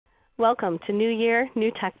Welcome to New Year, New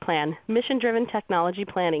Tech Plan, Mission-Driven Technology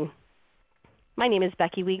Planning. My name is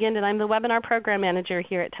Becky Wiegand, and I'm the Webinar Program Manager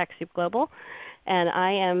here at TechSoup Global. And I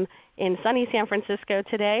am in sunny San Francisco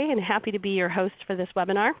today and happy to be your host for this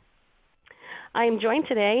webinar. I am joined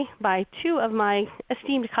today by two of my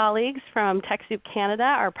esteemed colleagues from TechSoup Canada,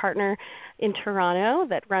 our partner in Toronto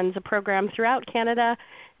that runs a program throughout Canada.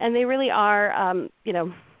 And they really are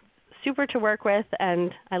super to work with,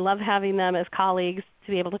 and I love having them as colleagues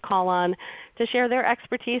to be able to call on to share their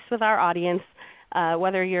expertise with our audience.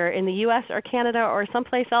 Whether you're in the US or Canada or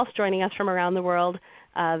someplace else joining us from around the world,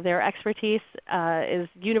 their expertise is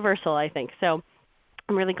universal, I think. So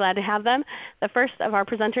I'm really glad to have them. The first of our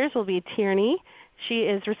presenters will be Tierney. She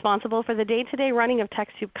is responsible for the day-to-day running of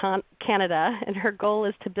TechSoup Canada, and her goal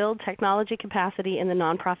is to build technology capacity in the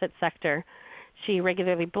nonprofit sector. She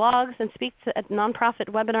regularly blogs and speaks at nonprofit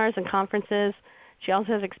webinars and conferences. She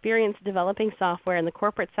also has experience developing software in the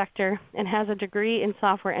corporate sector and has a degree in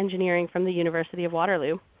software engineering from the University of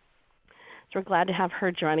Waterloo. So we're glad to have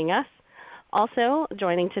her joining us. Also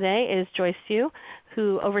joining today is Joyce Hsu,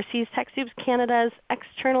 who oversees TechSoup Canada's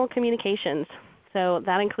external communications. So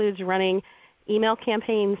that includes running email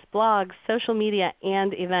campaigns, blogs, social media,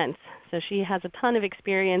 and events. So she has a ton of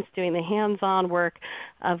experience doing the hands-on work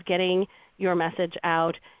of getting your message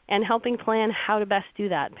out and helping plan how to best do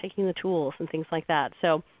that, picking the tools and things like that.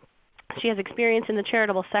 So she has experience in the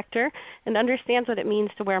charitable sector and understands what it means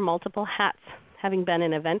to wear multiple hats, having been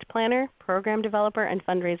an event planner, program developer, and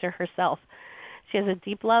fundraiser herself. She has a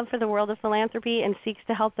deep love for the world of philanthropy and seeks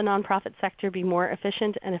to help the nonprofit sector be more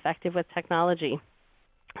efficient and effective with technology.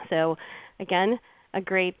 So again, a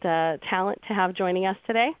great talent to have joining us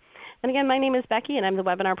today. And again, my name is Becky, and I'm the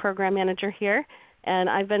Webinar Program Manager here.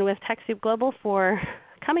 And I've been with TechSoup Global for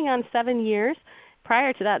coming on 7 years.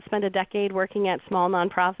 Prior to that, spent a decade working at small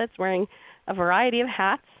nonprofits, wearing a variety of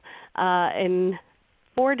hats in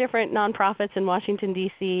 4 different nonprofits in Washington,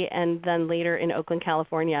 D.C., and then later in Oakland,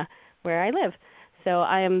 California, where I live. So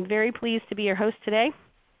I am very pleased to be your host today.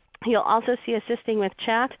 You'll also see assisting with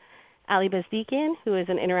chat Ali Bezdikian, who is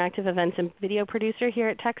an interactive events and video producer here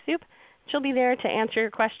at TechSoup. She'll be there to answer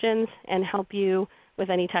your questions and help you with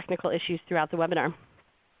any technical issues throughout the webinar.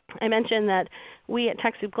 I mentioned that we at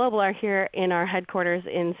TechSoup Global are here in our headquarters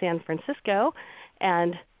in San Francisco,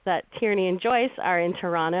 and that Tierney and Joyce are in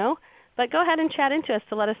Toronto. But go ahead and chat into us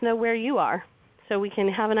to let us know where you are so we can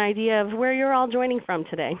have an idea of where you're all joining from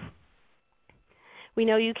today. We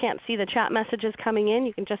know you can't see the chat messages coming in.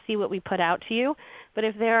 You can just see what we put out to you. But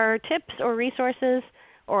if there are tips or resources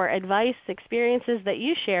or advice, experiences that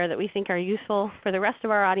you share that we think are useful for the rest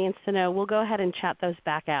of our audience to know, we'll go ahead and chat those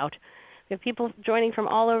back out. We have people joining from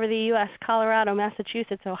all over the US, Colorado,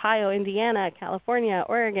 Massachusetts, Ohio, Indiana, California,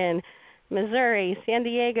 Oregon, Missouri, San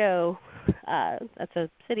Diego, that's a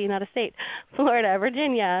city, not a state, Florida,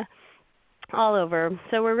 Virginia, all over.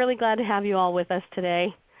 So we're really glad to have you all with us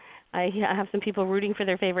today. I have some people rooting for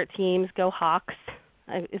their favorite teams. Go Hawks.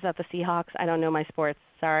 Is that the Seahawks? I don't know my sports.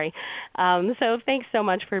 Sorry. So thanks so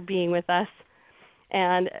much for being with us.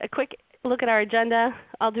 And a quick look at our agenda.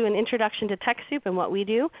 I'll do an introduction to TechSoup and what we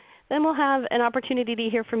do. Then we'll have an opportunity to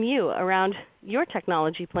hear from you around your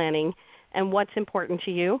technology planning and what's important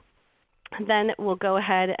to you. Then we'll go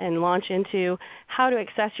ahead and launch into how to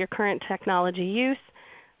access your current technology use,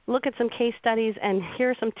 look at some case studies, and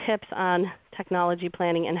hear some tips on technology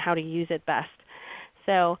planning and how to use it best.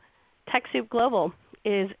 So TechSoup Global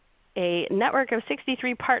is a network of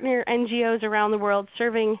 63 partner NGOs around the world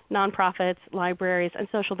serving nonprofits, libraries, and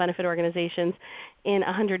social benefit organizations in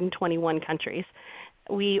 121 countries.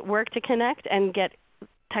 We work to connect and get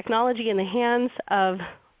technology in the hands of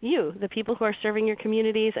you, the people who are serving your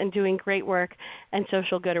communities and doing great work and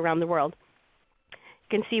social good around the world.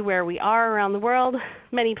 You can see where we are around the world,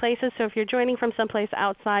 many places. So if you're joining from someplace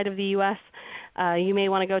outside of the US, you may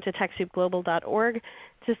want to go to TechSoupGlobal.org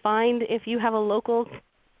to find if you have a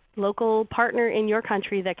local partner in your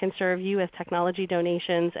country that can serve you with technology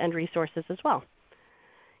donations and resources as well.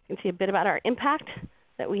 You can see a bit about our impact,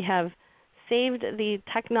 that we have saved the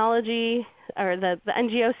technology or the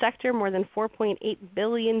NGO sector more than $4.8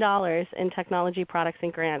 billion in technology products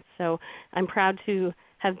and grants. So I'm proud to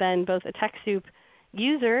have been both a TechSoup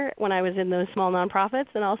user when I was in those small nonprofits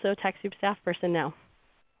and also a TechSoup staff person now.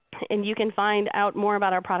 And you can find out more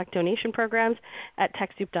about our product donation programs at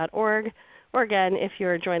TechSoup.org, or again, if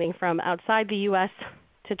you're joining from outside the US,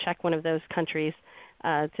 to check one of those countries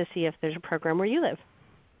to see if there's a program where you live.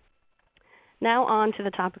 Now on to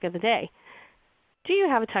the topic of the day. Do you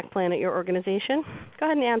have a tech plan at your organization? Go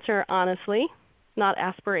ahead and answer honestly, not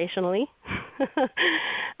aspirationally.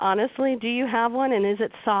 Honestly, do you have one, and is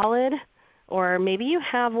it solid? Or maybe you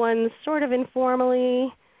have one sort of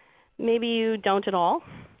informally, maybe you don't at all,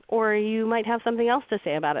 or you might have something else to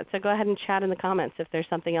say about it. So go ahead and chat in the comments if there's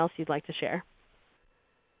something else you'd like to share.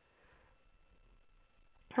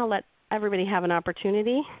 I'll let everybody have an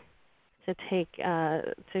opportunity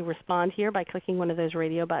to respond here by clicking one of those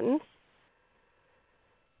radio buttons.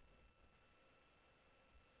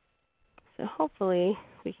 So hopefully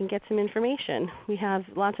we can get some information. We have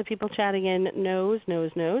lots of people chatting in no's,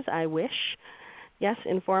 no's, no's, I wish. Yes,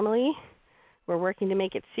 informally. We're working to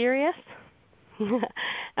make it serious.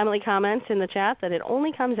 Emily comments in the chat that it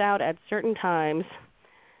only comes out at certain times.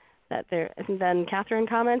 And then Catherine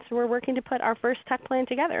comments, we're working to put our first tech plan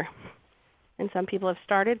together. And some people have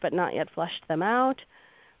started but not yet fleshed them out.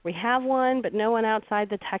 We have one, but no one outside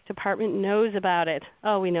the tech department knows about it.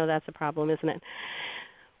 Oh, we know that's a problem, isn't it?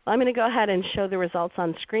 Well, I'm going to go ahead and show the results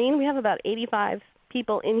on screen. We have about 85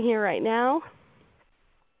 people in here right now.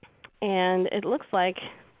 And it looks like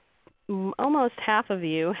almost half of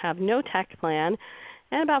you have no tech plan,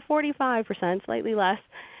 and about 45%, slightly less,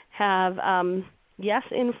 have yes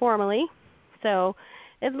informally. So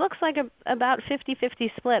it looks like about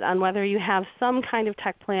 50-50 split on whether you have some kind of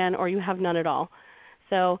tech plan or you have none at all.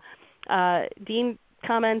 So Dean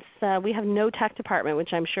comments, we have no tech department,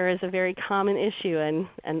 which I'm sure is a very common issue,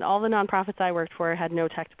 and all the nonprofits I worked for had no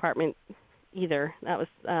tech department either. That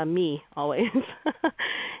was me always.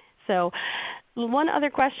 So one other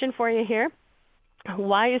question for you here.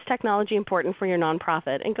 Why is technology important for your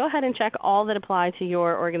nonprofit? And go ahead and check all that apply to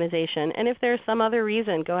your organization. And if there's some other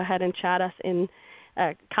reason, go ahead and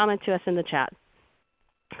comment to us in the chat.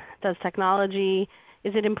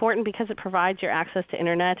 Is it important because it provides your access to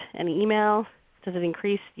Internet and email? Does it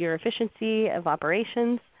increase your efficiency of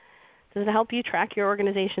operations? Does it help you track your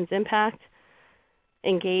organization's impact?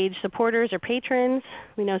 Engage supporters or patrons?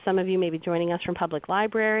 We know some of you may be joining us from public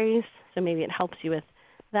libraries, so maybe it helps you with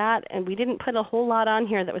that. And we didn't put a whole lot on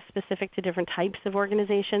here that was specific to different types of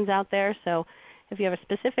organizations out there. So if you have a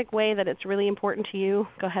specific way that it's really important to you,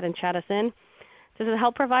 go ahead and chat us in. Does it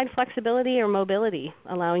help provide flexibility or mobility,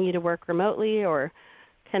 allowing you to work remotely or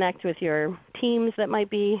connect with your teams that might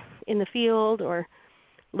be in the field or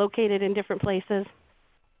located in different places?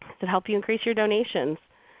 Does it help you increase your donations?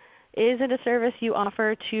 Is it a service you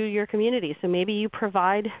offer to your community? So maybe you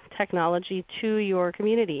provide technology to your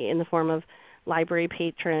community in the form of library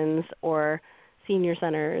patrons or senior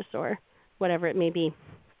centers or whatever it may be.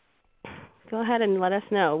 Go ahead and let us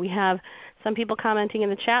know. We have some people commenting in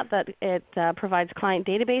the chat that it provides client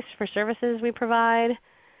database for services we provide.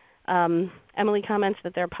 Emily comments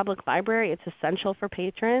that they're a public library. It's essential for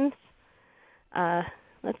patrons.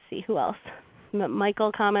 Let's see, who else?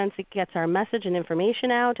 Michael comments it gets our message and information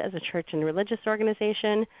out as a church and religious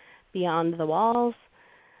organization beyond the walls.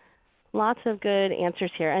 Lots of good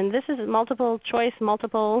answers here. And this is multiple choice,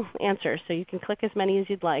 multiple answers, so you can click as many as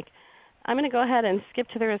you'd like. I'm going to go ahead and skip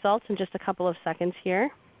to the results in just a couple of seconds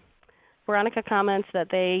here. Veronica comments that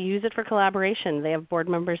they use it for collaboration. They have board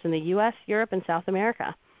members in the US, Europe, and South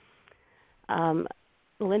America.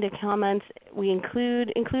 Linda comments, we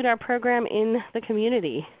include our program in the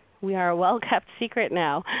community. We are a well-kept secret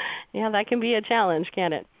now. Yeah, that can be a challenge,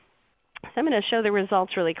 can't it? So I'm going to show the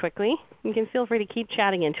results really quickly. You can feel free to keep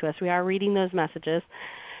chatting into us. We are reading those messages.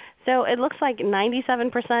 So it looks like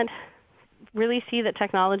 97% really see that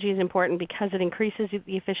technology is important because it increases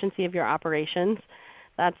the efficiency of your operations.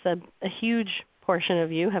 That's a huge portion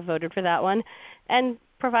of you have voted for that one. And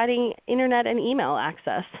providing Internet and email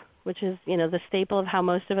access, which is the staple of how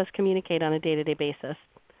most of us communicate on a day-to-day basis.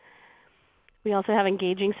 We also have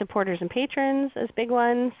engaging supporters and patrons as big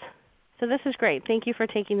ones. So this is great. Thank you for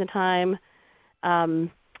taking the time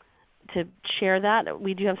to share that.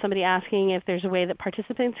 We do have somebody asking if there's a way that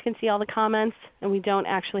participants can see all the comments, and we don't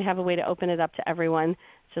actually have a way to open it up to everyone.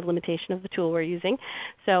 It's a limitation of the tool we're using.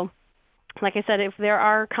 So like I said, if there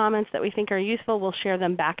are comments that we think are useful, we'll share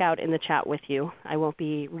them back out in the chat with you. I won't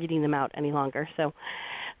be reading them out any longer. So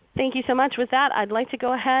thank you so much. With that, I'd like to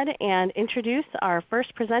go ahead and introduce our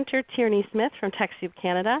first presenter, Tierney Smith from TechSoup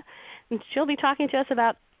Canada. And she'll be talking to us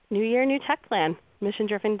about New Year, New Tech Plan,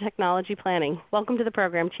 Mission-Driven Technology Planning. Welcome to the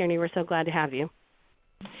program, Tierney. We're so glad to have you.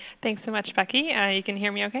 Thanks so much, Becky. You can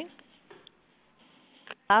hear me okay?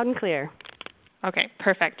 Loud and clear. Okay,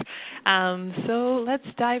 perfect. So let's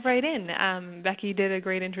dive right in. Becky did a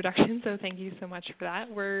great introduction, so thank you so much for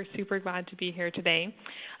that. We're super glad to be here today.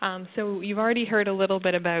 So you've already heard a little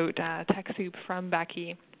bit about TechSoup from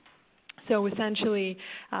Becky. So essentially,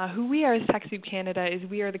 who we are as TechSoup Canada is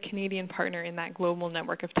we are the Canadian partner in that global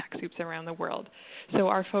network of TechSoups around the world. So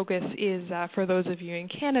our focus is, for those of you in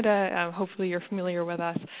Canada, hopefully you're familiar with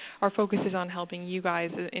us, our focus is on helping you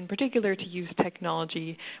guys in particular to use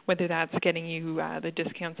technology, whether that's getting you the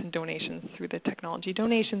discounts and donations through the Technology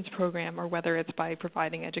Donations Program, or whether it's by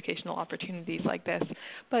providing educational opportunities like this.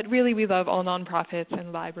 But really we love all nonprofits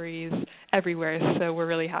and libraries everywhere, so we're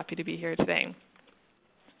really happy to be here today.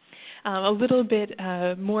 A little bit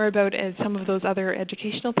more about some of those other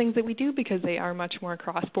educational things that we do, because they are much more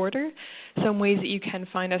cross-border. Some ways that you can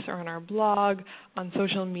find us are on our blog, on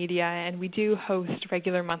social media, and we do host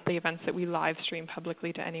regular monthly events that we live stream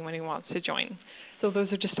publicly to anyone who wants to join. So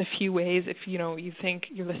those are just a few ways. If you think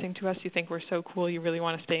you're listening to us, you think we're so cool, you really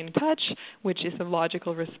want to stay in touch, which is a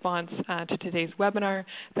logical response to today's webinar,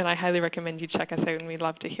 then I highly recommend you check us out, and we'd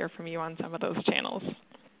love to hear from you on some of those channels.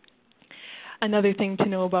 Another thing to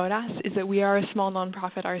know about us is that we are a small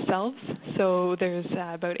nonprofit ourselves. So there's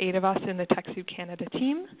about 8 of us in the TechSoup Canada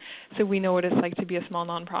team. So we know what it's like to be a small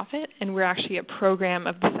nonprofit. And we're actually a program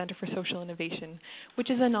of the Centre for Social Innovation,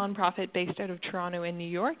 which is a nonprofit based out of Toronto and New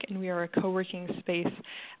York. And we are a co-working space,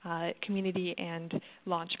 community, and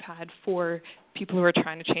launchpad for people who are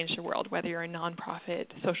trying to change the world, whether you're a nonprofit,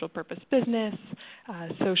 social purpose business,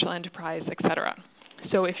 social enterprise, etc.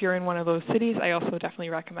 So if you're in one of those cities, I also definitely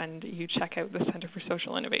recommend you check out the Centre for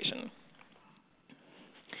Social Innovation.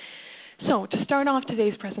 So to start off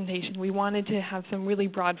today's presentation, we wanted to have some really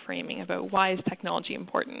broad framing about why is technology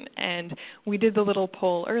important. And we did the little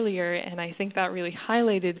poll earlier, and I think that really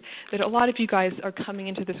highlighted that a lot of you guys are coming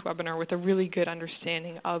into this webinar with a really good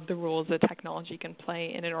understanding of the roles that technology can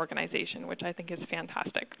play in an organization, which I think is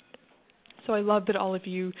fantastic. So I love that all of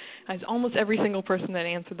you, as almost every single person that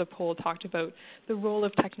answered the poll, talked about the role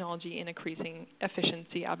of technology in increasing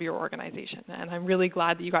efficiency of your organization. And I'm really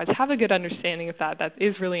glad that you guys have a good understanding of that. That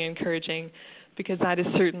is really encouraging, because that is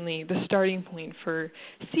certainly the starting point for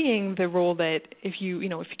seeing the role that if you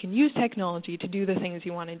can use technology to do the things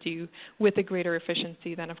you want to do with a greater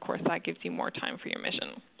efficiency, then of course that gives you more time for your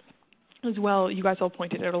mission. As well, you guys all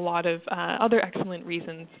pointed out a lot of other excellent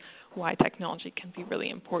reasons why technology can be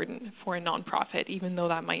really important for a nonprofit, even though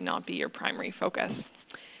that might not be your primary focus.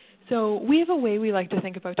 So we have a way we like to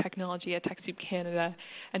think about technology at TechSoup Canada,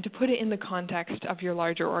 and to put it in the context of your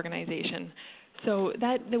larger organization. So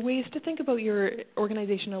the way is to think about your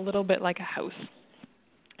organization a little bit like a house.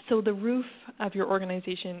 So the roof of your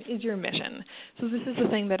organization is your mission. So this is the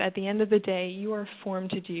thing that at the end of the day you are formed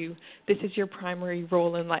to do. This is your primary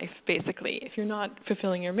role in life, basically. If you're not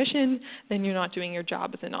fulfilling your mission, then you're not doing your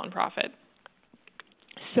job as a nonprofit.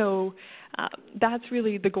 So that's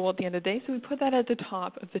really the goal at the end of the day. So we put that at the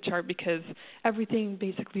top of the chart because everything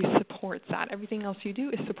basically supports that. Everything else you do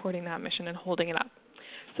is supporting that mission and holding it up.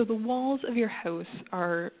 So the walls of your house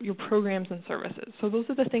are your programs and services. So those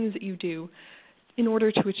are the things that you do in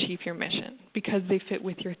order to achieve your mission, because they fit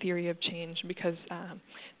with your theory of change, because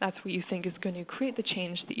that's what you think is going to create the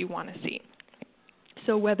change that you want to see.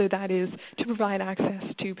 So whether that is to provide access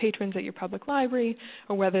to patrons at your public library,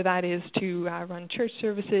 or whether that is to run church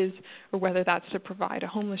services, or whether that's to provide a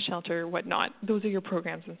homeless shelter or whatnot, those are your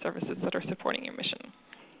programs and services that are supporting your mission.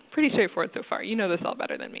 Pretty straightforward so far. You know this all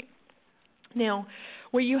better than me. Now,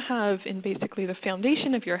 what you have in basically the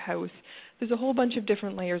foundation of your house, there's a whole bunch of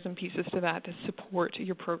different layers and pieces to that to support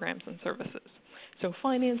your programs and services. So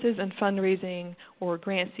finances and fundraising or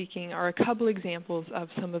grant seeking are a couple examples of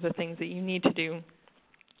some of the things that you need to do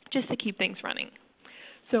just to keep things running.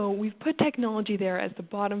 So we've put technology there as the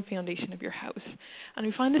bottom foundation of your house. And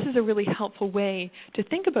we find this is a really helpful way to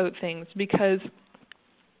think about things, because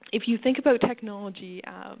if you think about technology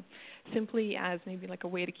simply as maybe like a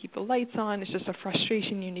way to keep the lights on, it's just a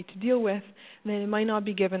frustration you need to deal with, then it might not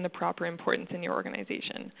be given the proper importance in your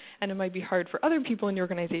organization. And it might be hard for other people in your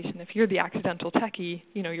organization, if you're the accidental techie,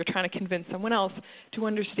 you're trying to convince someone else to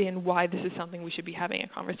understand why this is something we should be having a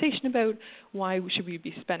conversation about, why should we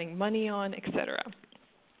be spending money on, etc.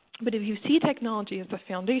 But if you see technology as the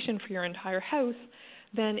foundation for your entire house,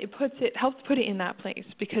 then it helps put it in that place.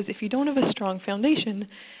 Because if you don't have a strong foundation,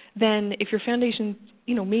 then if your foundation,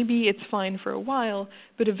 maybe it's fine for a while,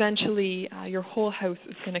 but eventually your whole house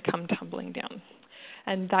is going to come tumbling down.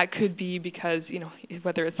 And that could be because,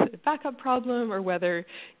 whether it's a backup problem, or whether,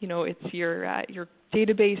 it's your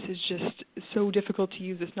database is just so difficult to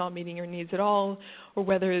use, it's not meeting your needs at all, or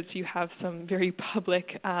whether it's you have some very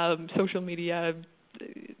public social media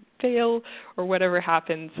fail, or whatever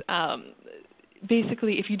happens.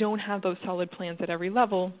 Basically, if you don't have those solid plans at every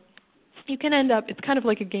level, you can end up, it's kind of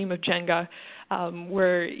like a game of Jenga.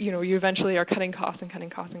 where you eventually are cutting costs and cutting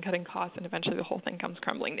costs and cutting costs, and eventually the whole thing comes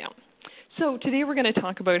crumbling down. So today we're going to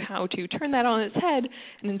talk about how to turn that on its head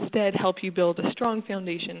and instead help you build a strong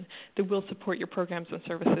foundation that will support your programs and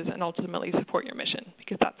services and ultimately support your mission,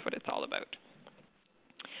 because that's what it's all about.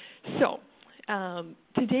 So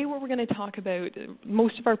today what we're going to talk about,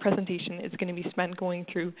 most of our presentation is going to be spent going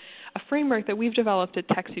through a framework that we've developed at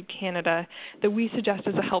TechSoup Canada that we suggest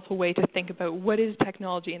is a helpful way to think about what is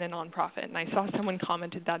technology in a nonprofit. And I saw someone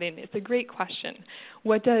commented that in. It's a great question.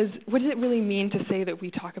 What does it really mean to say that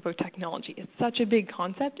we talk about technology? It's such a big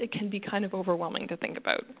concept, it can be kind of overwhelming to think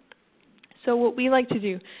about. So what we like to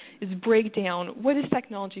do is break down, what does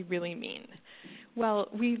technology really mean? Well,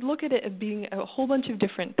 we look at it as being a whole bunch of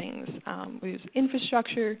different things. We use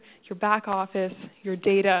infrastructure, your back office, your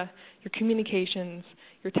data, your communications,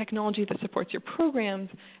 your technology that supports your programs,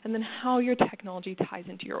 and then how your technology ties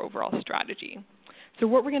into your overall strategy. So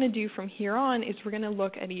what we're going to do from here on is we're going to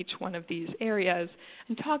look at each one of these areas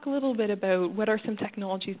and talk a little bit about what are some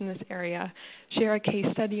technologies in this area, share a case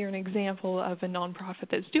study or an example of a nonprofit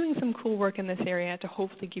that's doing some cool work in this area to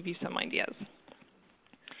hopefully give you some ideas.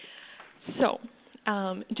 So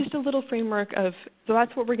just a little framework of, so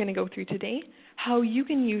that's what we're going to go through today, how you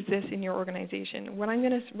can use this in your organization. What I'm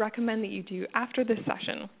going to recommend that you do after this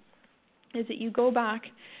session is that you go back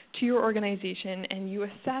to your organization and you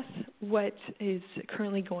assess what is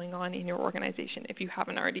currently going on in your organization if you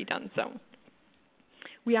haven't already done so.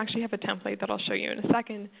 We actually have a template that I'll show you in a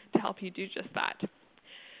second to help you do just that.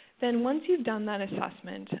 Then once you've done that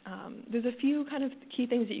assessment, there's a few kind of key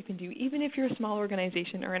things that you can do, even if you're a small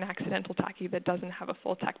organization or an accidental techie that doesn't have a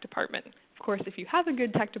full tech department. Of course, if you have a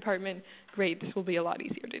good tech department, great, this will be a lot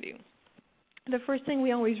easier to do. The first thing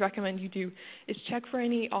we always recommend you do is check for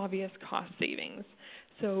any obvious cost savings.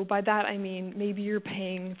 So by that I mean maybe you're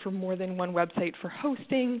paying for more than one website for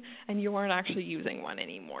hosting and you aren't actually using one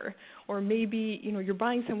anymore. Or maybe you're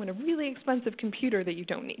buying someone a really expensive computer that you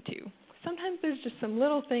don't need to. Sometimes there's just some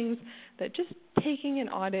little things that just taking an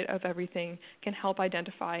audit of everything can help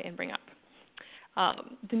identify and bring up.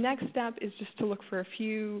 The next step is just to look for a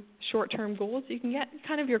few short-term goals. You can get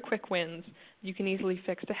kind of your quick wins you can easily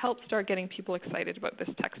fix to help start getting people excited about this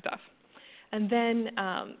tech stuff. And then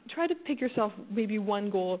try to pick yourself maybe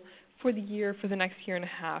one goal for the year, for the next year and a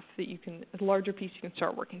half that you can, a larger piece you can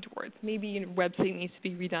start working towards. Maybe your website needs to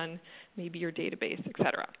be redone, maybe your database,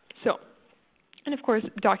 etc. And of course,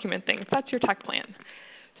 document things. That's your tech plan.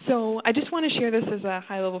 So I just want to share this as a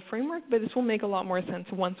high-level framework, but this will make a lot more sense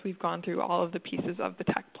once we've gone through all of the pieces of the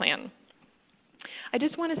tech plan. I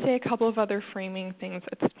just want to say a couple of other framing things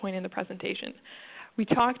at this point in the presentation. We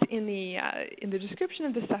talked in the description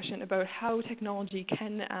of the session about how technology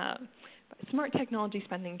can, smart technology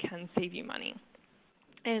spending can save you money.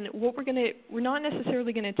 And what we're not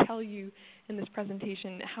necessarily going to tell you in this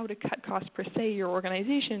presentation how to cut costs per se your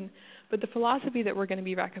organization, but the philosophy that we're going to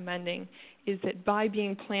be recommending is that by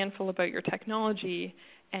being planful about your technology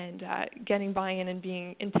and getting buy-in and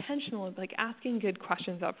being intentional, like asking good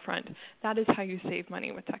questions up front, that is how you save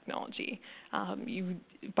money with technology.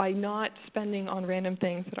 By not spending on random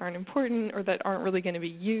things that aren't important or that aren't really going to be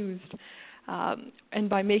used, and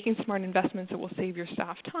by making smart investments that will save your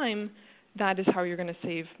staff time, that is how you're going to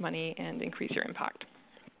save money and increase your impact.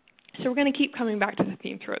 So we're going to keep coming back to the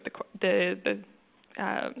theme throughout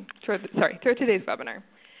throughout today's webinar.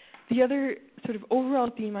 The other sort of overall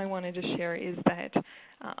theme I wanted to share is that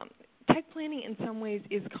tech planning in some ways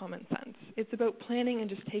is common sense. It's about planning and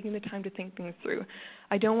just taking the time to think things through.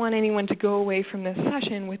 I don't want anyone to go away from this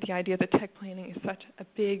session with the idea that tech planning is such a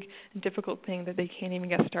big and difficult thing that they can't even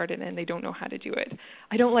get started and they don't know how to do it.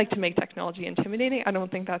 I don't like to make technology intimidating. I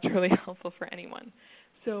don't think that's really helpful for anyone.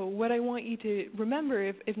 So what I want you to remember,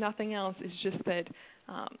 if nothing else, is just that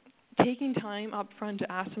taking time up front to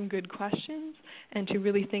ask some good questions and to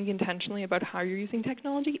really think intentionally about how you're using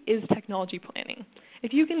technology is technology planning.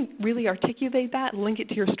 If you can really articulate that, link it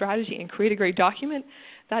to your strategy, and create a great document,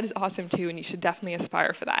 that is awesome too, and you should definitely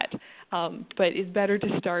aspire for that. But it's better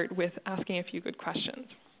to start with asking a few good questions,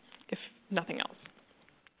 if nothing else.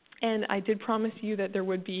 And I did promise you that there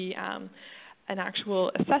would be an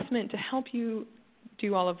actual assessment to help you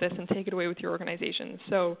do all of this and take it away with your organization.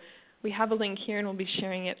 So we have a link here, and we'll be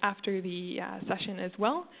sharing it after the session as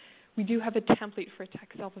well. We do have a template for a tech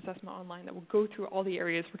self-assessment online that will go through all the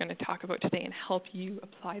areas we're going to talk about today and help you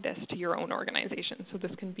apply this to your own organization. So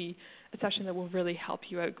this can be a session that will really help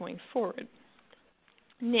you out going forward.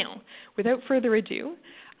 Now, without further ado,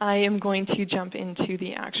 I am going to jump into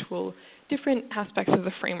the actual different aspects of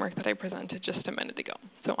the framework that I presented just a minute ago.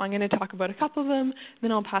 So I'm going to talk about a couple of them,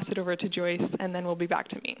 then I'll pass it over to Joyce, and then we'll be back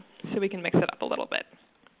to me so we can mix it up a little bit.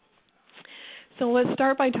 So let's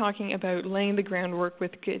start by talking about laying the groundwork with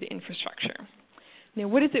good infrastructure. Now,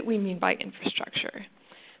 what is it we mean by infrastructure?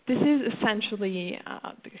 This is essentially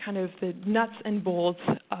kind of the nuts and bolts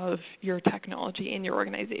of your technology in your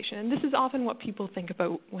organization. And this is often what people think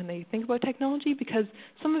about when they think about technology, because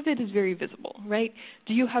some of it is very visible, right?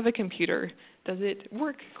 Do you have a computer? Does it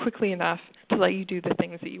work quickly enough to let you do the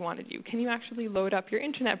things that you want to do? Can you actually load up your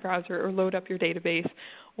internet browser or load up your database?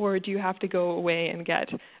 Or do you have to go away and get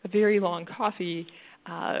a very long coffee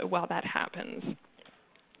while that happens?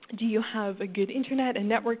 Do you have a good internet and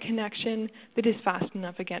network connection that is fast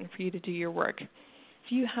enough, again, for you to do your work?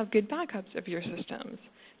 Do you have good backups of your systems?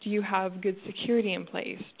 Do you have good security in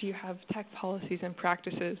place? Do you have tech policies and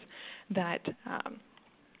practices that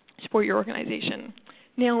support your organization?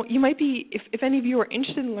 Now, you might be, if any of you are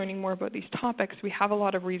interested in learning more about these topics, we have a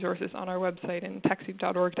lot of resources on our website, and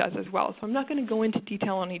TechSoup.org does as well. So I'm not going to go into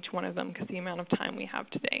detail on each one of them because of the amount of time we have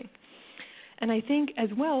today. And I think as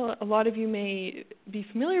well, a lot of you may be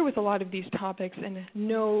familiar with a lot of these topics and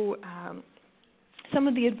know some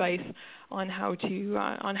of the advice on how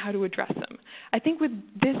to address them. I think with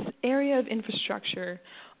this area of infrastructure,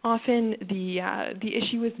 often the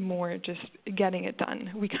issue is more just getting it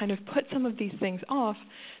done. We kind of put some of these things off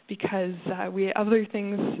because other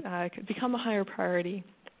things become a higher priority.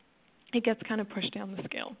 It gets kind of pushed down the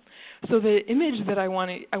scale. So the image that I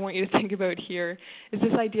want you to think about here is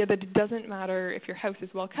this idea that it doesn't matter if your house is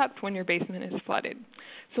well kept when your basement is flooded.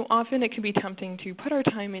 So often it can be tempting to put our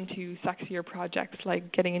time into sexier projects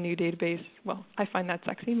like getting a new database. Well, I find that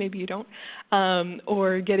sexy, maybe you don't.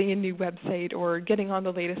 Or getting a new website or getting on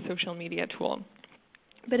the latest social media tool.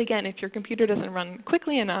 But again, if your computer doesn't run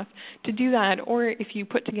quickly enough to do that, or if you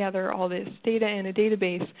put together all this data in a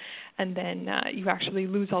database and then you actually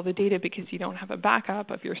lose all the data because you don't have a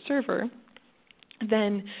backup of your server,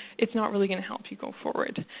 then it's not really going to help you go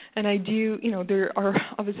forward. And there are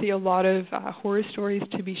obviously a lot of horror stories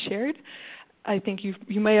to be shared. I think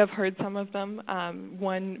you may have heard some of them.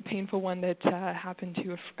 One painful one that happened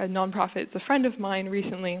to a nonprofit, it's a friend of mine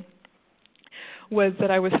recently, was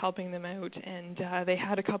that I was helping them out, and they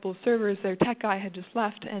had a couple of servers. Their tech guy had just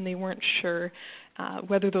left, and they weren't sure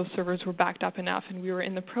whether those servers were backed up enough, and we were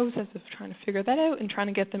in the process of trying to figure that out and trying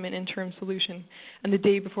to get them an interim solution. And the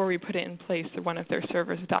day before we put it in place, one of their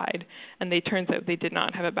servers died, and it turns out they did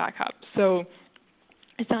not have a backup. So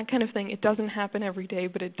it's that kind of thing. It doesn't happen every day,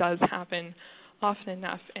 but it does happen often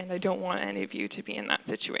enough, and I don't want any of you to be in that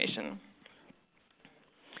situation.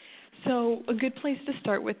 So a good place to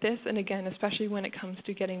start with this, and again, especially when it comes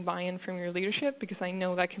to getting buy-in from your leadership, because I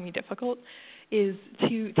know that can be difficult, is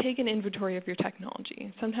to take an inventory of your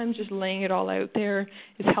technology. Sometimes just laying it all out there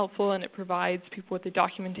is helpful, and it provides people with the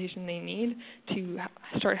documentation they need to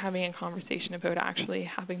start having a conversation about actually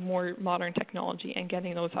having more modern technology and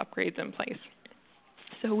getting those upgrades in place.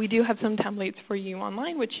 So we do have some templates for you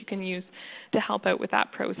online which you can use to help out with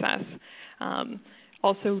that process.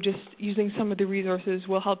 Also, just using some of the resources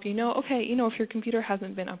will help you know, okay, if your computer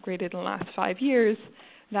hasn't been upgraded in the last 5 years,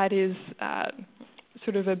 that is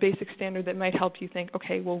sort of a basic standard that might help you think,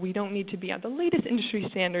 okay, well, we don't need to be at the latest industry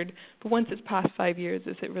standard, but once it's past 5 years,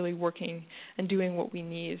 is it really working and doing what we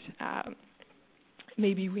need?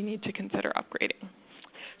 Maybe we need to consider upgrading.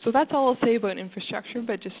 So that's all I'll say about infrastructure,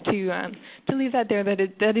 but just to leave that there,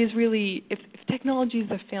 that is really, if technology is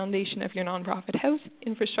the foundation of your nonprofit house,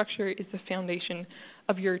 infrastructure is the foundation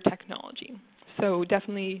of your technology. So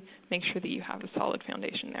definitely make sure that you have a solid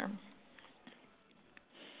foundation there.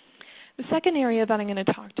 The second area that I'm going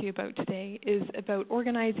to talk to you about today is about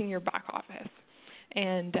organizing your back office.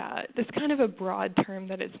 And it's kind of a broad term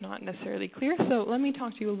that it's not necessarily clear, so let me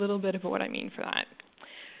talk to you a little bit about what I mean for that.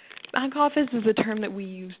 Back office is a term that we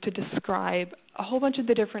use to describe a whole bunch of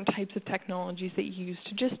the different types of technologies that you use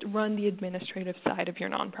to just run the administrative side of your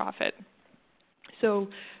nonprofit. So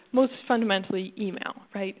most fundamentally, email,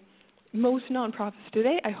 right? Most nonprofits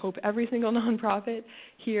today, I hope every single nonprofit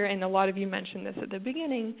here, and a lot of you mentioned this at the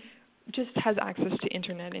beginning, just has access to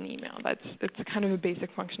internet and email. It's kind of a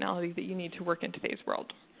basic functionality that you need to work in today's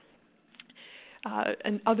world.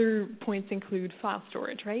 And other points include file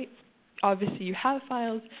storage, right? Obviously you have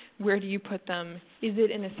files. Where do you put them? Is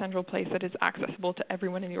it in a central place that is accessible to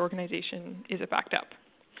everyone in the organization? Is it backed up?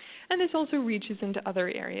 And this also reaches into other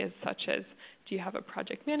areas such as, do you have a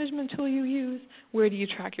project management tool you use? Where do you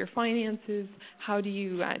track your finances? How do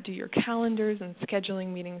you do your calendars and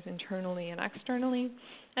scheduling meetings internally and externally?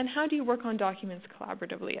 And how do you work on documents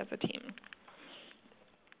collaboratively as a team?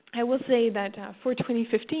 I will say that for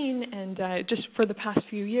 2015 and just for the past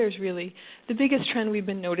few years really, the biggest trend we've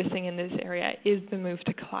been noticing in this area is the move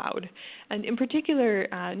to cloud. And in particular,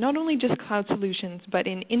 not only just cloud solutions, but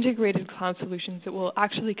in integrated cloud solutions that will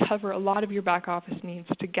actually cover a lot of your back office needs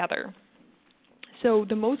together. So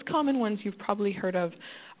the most common ones you've probably heard of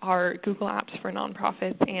are Google Apps for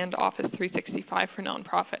nonprofits and Office 365 for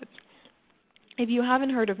nonprofits. If you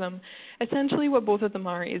haven't heard of them, essentially what both of them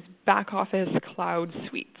are is back office cloud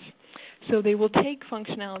suites. So they will take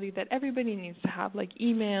functionality that everybody needs to have, like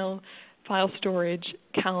email, file storage,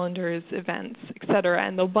 calendars, events, etc.,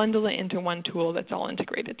 and they'll bundle it into one tool that's all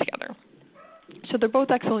integrated together. So they're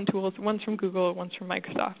both excellent tools. One's from Google, one's from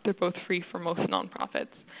Microsoft. They're both free for most nonprofits.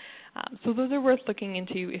 So those are worth looking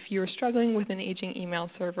into if you're struggling with an aging email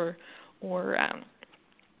server or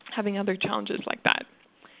having other challenges like that.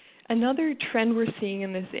 Another trend we're seeing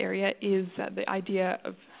in this area is the idea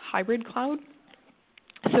of hybrid cloud.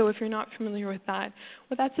 So if you're not familiar with that,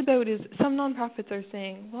 what that's about is some nonprofits are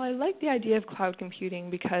saying, well, I like the idea of cloud computing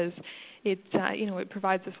because it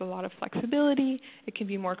provides us with a lot of flexibility, it can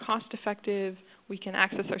be more cost effective, we can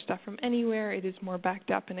access our stuff from anywhere, it is more backed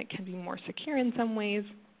up, and it can be more secure in some ways.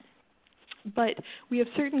 But we have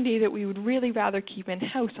certain data that we would really rather keep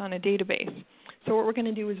in-house on a database. So what we're going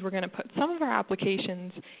to do is we're going to put some of our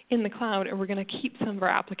applications in the cloud, and we're going to keep some of our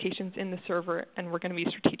applications in the server, and we're going to be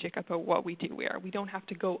strategic about what we do where. We don't have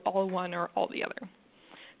to go all one or all the other.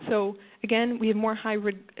 So again, we have more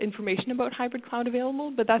information about hybrid cloud available,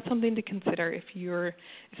 but that's something to consider if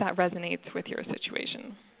that resonates with your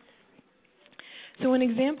situation. So an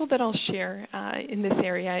example that I'll share in this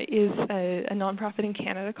area is a nonprofit in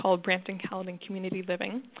Canada called Brampton Caledon Community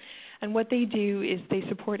Living. And what they do is they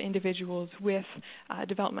support individuals with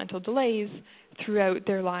developmental delays throughout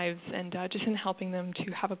their lives and just in helping them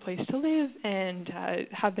to have a place to live and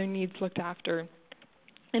have their needs looked after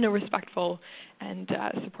in a respectful and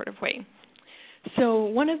supportive way. So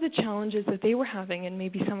one of the challenges that they were having, and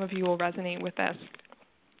maybe some of you will resonate with this,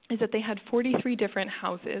 is that they had 43 different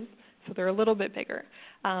houses. So they're a little bit bigger.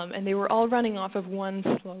 And they were all running off of one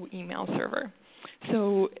slow email server.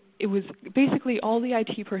 So it was basically all the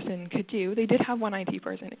IT person could do. They did have one IT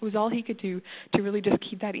person. It was all he could do to really just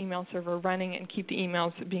keep that email server running and keep the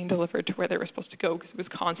emails being delivered to where they were supposed to go because it was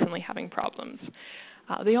constantly having problems.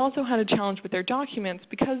 They also had a challenge with their documents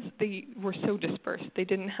because they were so dispersed. They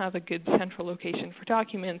didn't have a good central location for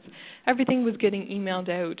documents. Everything was getting emailed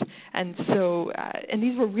out, and so and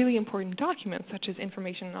these were really important documents, such as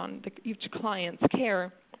information on each client's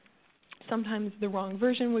care. Sometimes the wrong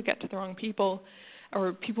version would get to the wrong people,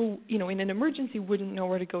 or people, in an emergency wouldn't know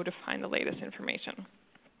where to go to find the latest information.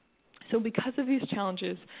 So because of these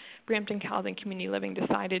challenges, Brampton Caledon Community Living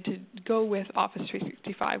decided to go with Office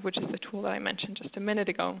 365, which is the tool that I mentioned just a minute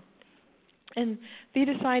ago. And they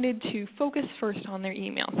decided to focus first on their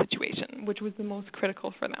email situation, which was the most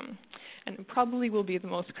critical for them, and it probably will be the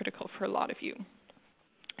most critical for a lot of you.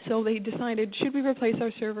 So they decided, should we replace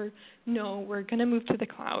our server? No, we're going to move to the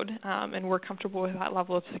cloud, and we're comfortable with that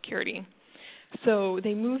level of security. So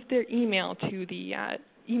they moved their email to the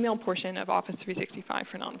email portion of Office 365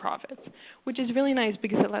 for nonprofits, which is really nice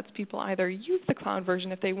because it lets people either use the cloud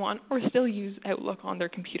version if they want or still use Outlook on their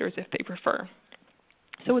computers if they prefer.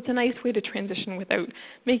 So it's a nice way to transition without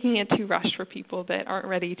making it too rushed for people that aren't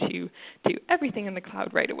ready to do everything in the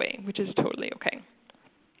cloud right away, which is totally okay.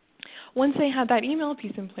 Once they had that email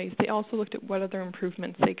piece in place, they also looked at what other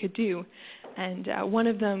improvements they could do. And one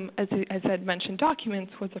of them, as I'd mentioned,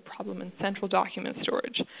 documents, was a problem in central document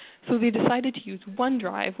storage. So they decided to use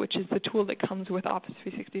OneDrive, which is the tool that comes with Office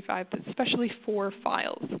 365 that's especially for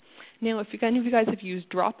files. Now, if any of you guys have used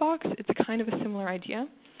Dropbox, it's kind of a similar idea.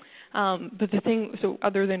 But the thing, so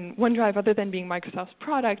other than OneDrive, other than being Microsoft's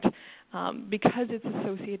product, because it's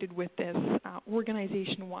associated with this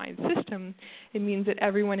organization-wide system, it means that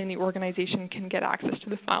everyone in the organization can get access to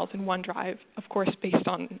the files in OneDrive, of course based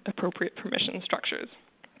on appropriate permission structures.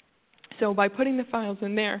 So by putting the files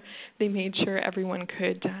in there, they made sure everyone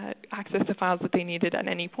could access the files that they needed at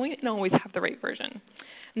any point and always have the right version.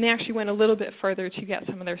 And they actually went a little bit further to get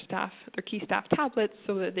some of their key staff tablets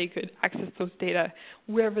so that they could access those data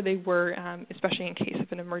wherever they were, especially in case of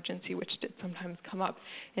an emergency, which did sometimes come up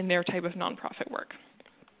in their type of nonprofit work.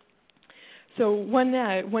 So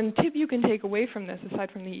one tip you can take away from this,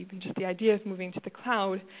 aside from even just the idea of moving to the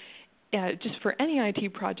cloud, just for any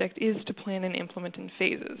IT project, is to plan and implement in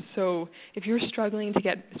phases. So if you're struggling to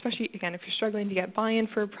get, especially again, if you're struggling to get buy-in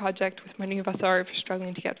for a project, which many of us are, if you're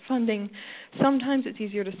struggling to get funding, sometimes it's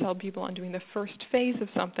easier to sell people on doing the first phase of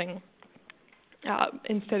something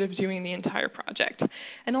instead of doing the entire project.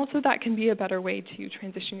 And also that can be a better way to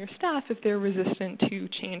transition your staff if they're resistant to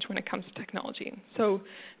change when it comes to technology. So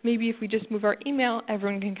maybe if we just move our email,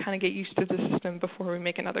 everyone can kind of get used to the system before we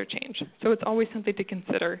make another change. So it's always something to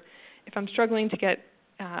consider. If I'm struggling to get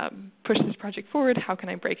push this project forward, how can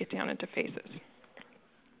I break it down into phases?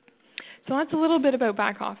 So that's a little bit about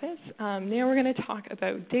back office. Now we're going to talk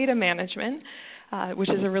about data management, which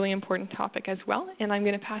is a really important topic as well. And I'm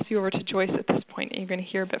going to pass you over to Joyce at this point, and you're going to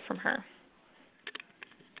hear a bit from her.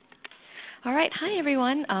 All right. Hi,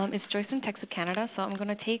 everyone. It's Joyce from Texas, Canada. So I'm going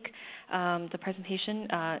to take the presentation,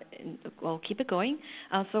 we'll keep it going.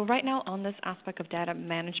 So right now on this aspect of data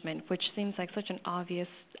management, which seems like such an obvious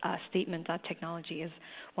statement that technology is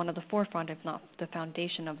one of the forefront, if not the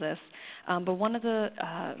foundation of this. But one of the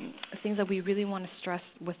things that we really want to stress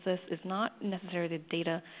with this is not necessarily the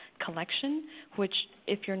data collection, which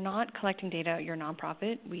if you're not collecting data, you're a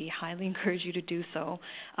nonprofit. We highly encourage you to do so.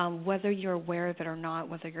 Whether you're aware of it or not,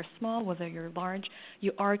 whether you're small, whether you're large,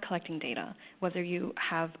 you are collecting data. Whether you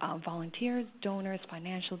have volunteers, donors,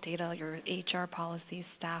 financial data, your HR policies,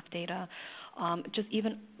 staff data, just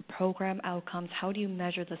even program outcomes, how do you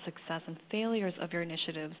measure the success and failures of your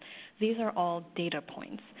initiatives? These are all data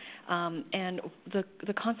points. And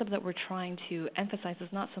the concept that we're trying to emphasize is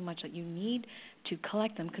not so much that you need to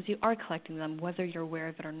collect them, because you are collecting them whether you're aware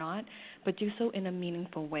of it or not, but do so in a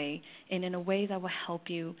meaningful way and in a way that will help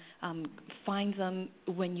you find them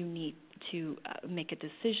when you need to make a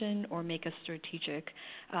decision or make a strategic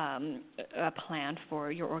plan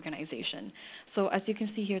for your organization. So as you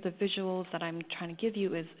can see here, the visuals that I'm trying to give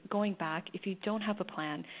you is going back. If you don't have a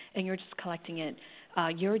plan and you're just collecting it,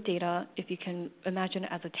 your data, if you can imagine it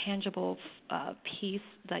as a tangible piece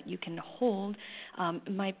that you can hold,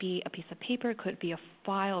 it might be a piece of paper, it could be a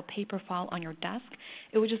file, a paper file on your desk.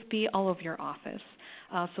 It would just be all over your office.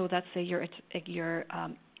 So let's say your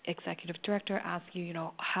executive director asks you,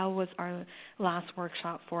 how was our last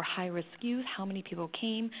workshop for high-risk youth? How many people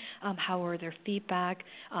came? How were their feedback?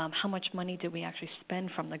 How much money did we actually spend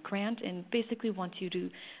from the grant? And basically wants you to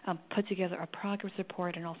put together a progress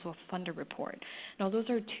report and also a funder report. Now, those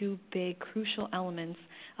are two big crucial elements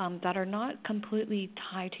that are not completely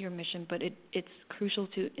tied to your mission, but it's crucial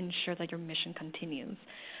to ensure that your mission continues.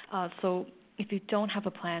 So if you don't have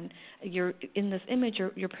a plan, you're in this image,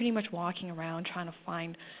 you're pretty much walking around trying to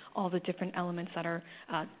find all the different elements that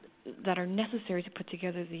are necessary to put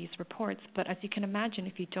together these reports. But as you can imagine,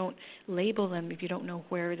 if you don't label them, if you don't know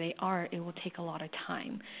where they are, it will take a lot of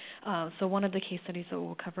time. So one of the case studies that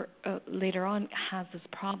we'll cover later on has this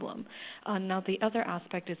problem. Now the other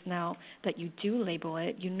aspect is now that you do label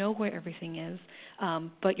it, you know where everything is,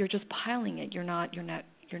 but you're just piling it. You're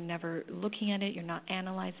never looking at it, you're not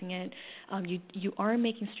analyzing it. You are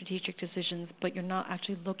making strategic decisions, but you're not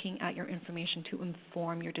actually looking at your information to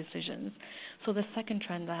inform your decisions. So the second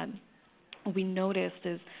trend that we noticed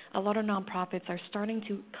is a lot of nonprofits are starting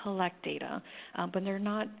to collect data, but they're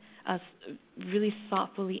not really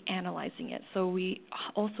thoughtfully analyzing it. So we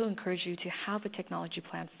also encourage you to have a technology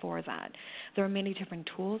plan for that. There are many different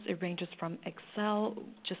tools. It ranges from Excel,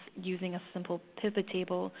 just using a simple pivot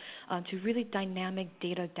table, to really dynamic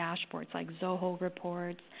data dashboards like Zoho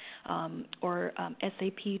reports, or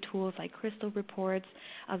SAP tools like Crystal reports.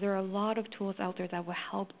 There are a lot of tools out there that will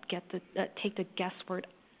help take the guesswork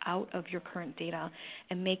out of your current data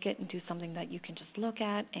and make it into something that you can just look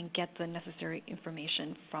at and get the necessary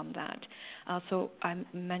information from that. So I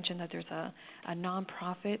mentioned that there's a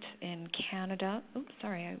nonprofit in Canada. Oops,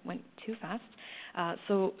 sorry, I went too fast.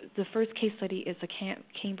 So the first case study is the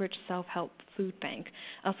Cambridge Self-Help Food Bank.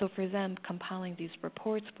 So for them, compiling these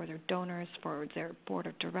reports for their donors, for their board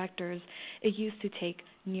of directors, it used to take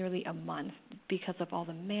nearly a month because of all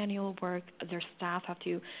the manual work. Their staff have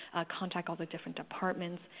to contact all the different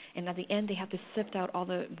departments, and at the end they have to sift out all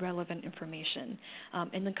the relevant information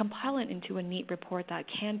and then compile it into a neat report that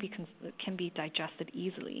can be digested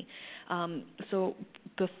easily. So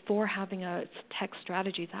before having a tech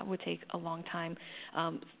strategy, that would take a long time.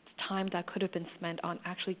 Time that could have been spent on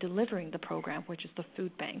actually delivering the program, which is the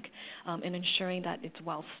food bank, and ensuring that it's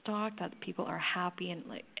well stocked, that people are happy,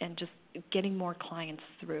 and just getting more clients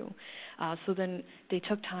through. So then they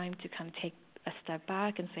took time to kind of take a step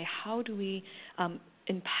back and say, how do we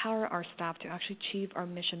empower our staff to actually achieve our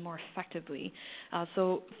mission more effectively?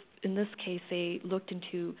 So in this case, they looked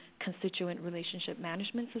into constituent relationship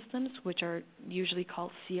management systems, which are usually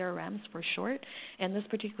called CRMs for short. And this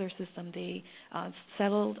particular system, they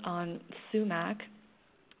settled on Sumac,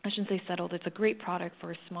 I shouldn't say settled. It's a great product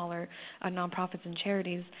for smaller nonprofits and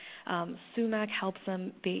charities. Sumac helps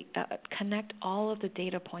them connect all of the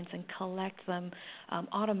data points and collect them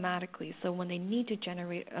automatically. So when they need to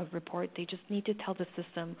generate a report, they just need to tell the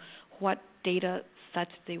system what data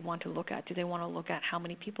sets they want to look at. Do they want to look at how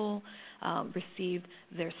many people received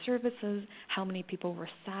their services, how many people were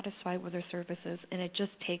satisfied with their services, and it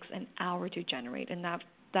just takes an hour to generate, and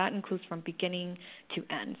that includes from beginning to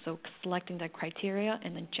end, so selecting the criteria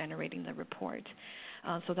and then generating the report.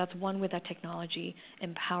 So that's one way that technology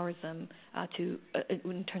empowers them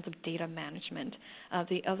in terms of data management.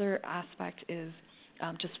 The other aspect is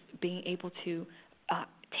just being able to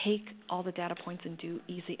take all the data points and do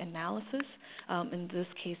easy analysis. In this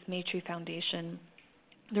case, Maytree Foundation,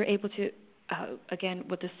 they're able to again,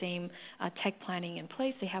 with the same tech planning in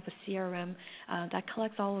place, they have a CRM that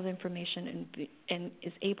collects all of the information and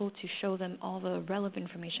is able to show them all the relevant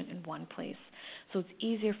information in one place. So it's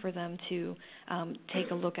easier for them to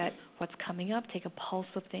take a look at what's coming up, take a pulse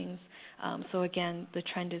of things. So again, the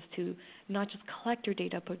trend is to not just collect your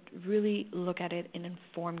data, but really look at it and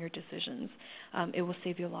inform your decisions. It will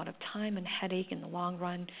save you a lot of time and headache in the long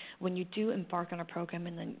run when you do embark on a program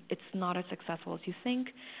and then it's not as successful as you think.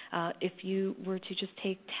 If you were to just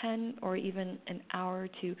take 10 or even an hour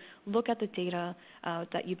to look at the data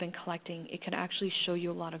that you've been collecting, it can actually show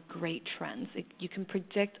you a lot of great trends. You can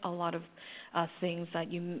predict a lot of things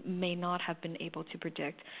that you may not have been able to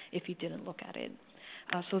predict if you didn't look at it.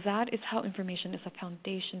 So that is how information is a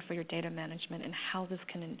foundation for your data management and how this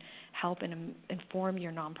can help and inform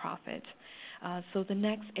your nonprofit. So the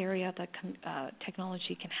next area that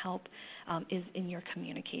technology can help is in your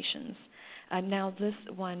communications. Now this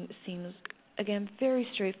one seems, again, very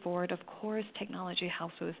straightforward. Of course, technology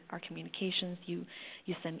helps with our communications. You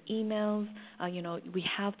send emails. We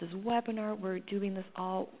have this webinar. We're doing this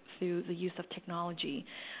all through the use of technology.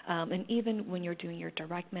 And even when you're doing your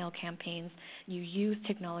direct mail campaigns, you use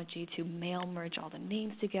technology to mail merge all the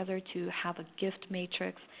names together, to have a gift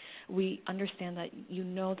matrix. We understand that you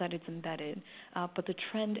know that it's embedded, but the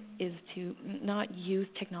trend is to not use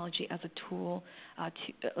technology as a tool,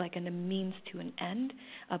 like a means to an end,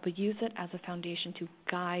 but use it as a foundation to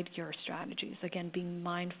guide your strategies. Again, being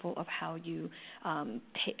mindful of how you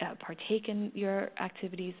partake in your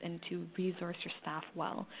activities and to resource your staff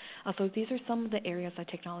well. So these are some of the areas that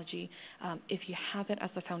technology, if you have it as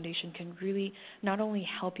a foundation, can really not only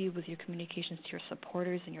help you with your communications to your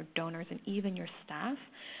supporters and your donors and even your staff,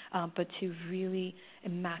 but to really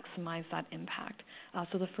maximize that impact.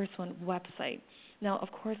 So the first one, website. Now,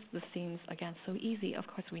 of course, this seems, again, so easy. Of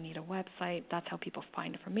course, we need a website. That's how people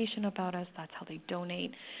find information about us. That's how they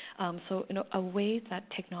donate. So a way that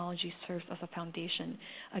technology serves as a foundation,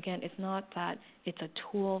 again, it's not that it's a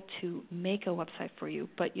tool to make a website for you,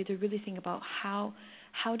 but you have to really think about how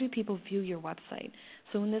do people view your website.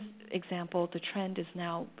 So in this example, the trend is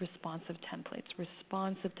now responsive templates,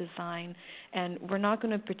 responsive design, and we're not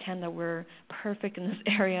going to pretend that we're perfect in this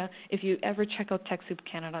area. If you ever check out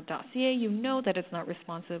TechSoupCanada.ca, you know that it's not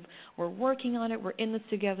responsive. We're working on it. We're in this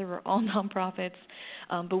together. We're all nonprofits.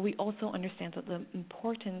 But we also understand that the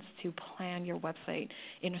importance to plan your website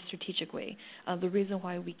in a strategic way. The reason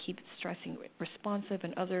why we keep stressing responsive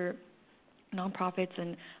and other nonprofits,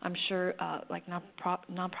 and I'm sure like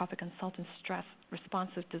nonprofit consultants stress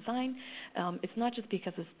responsive design. It's not just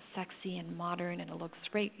because it's sexy and modern and it looks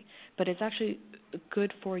great, but it's actually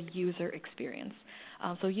good for user experience.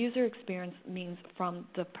 So user experience means from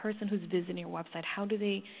the person who's visiting your website, how do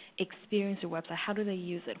they experience your website? How do they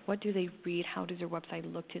use it? What do they read? How does your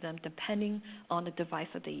website look to them depending on the device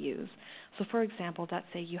that they use? So for example, let's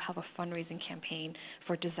say you have a fundraising campaign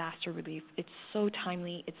for disaster relief. It's so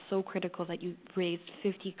timely, it's so critical that you raised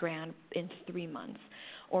 $50,000 in 3 months.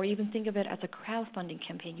 Or even think of it as a crowdfunding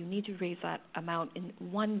campaign. You need to raise that amount in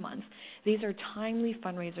 1 month. These are timely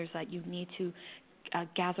fundraisers that you need to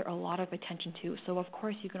gather a lot of attention to. So of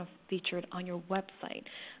course you're going to feature it on your website.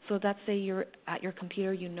 So let's say you're at your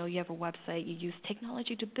computer, you know you have a website, you use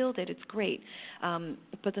technology to build it, it's great.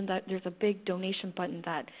 But then there's a big donation button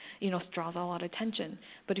that draws a lot of attention.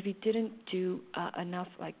 But if you didn't do enough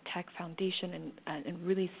like tech foundation and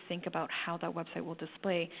really think about how that website will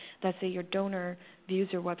display, let's say your donor views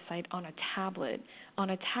your website on a tablet.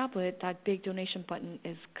 On a tablet, that big donation button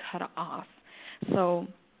is cut off. So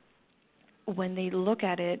when they look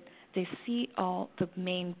at it, they see all the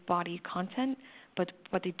main body content, but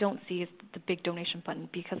what they don't see is the big donation button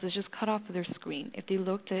because it's just cut off of their screen. If they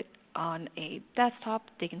looked at it on a desktop,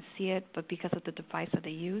 they can see it, but because of the device that they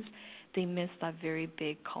use, they miss that very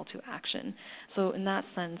big call to action. So in that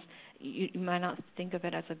sense, you might not think of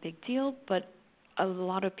it as a big deal, but a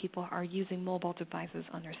lot of people are using mobile devices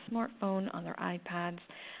on their smartphone, on their iPads.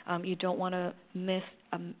 You don't want to miss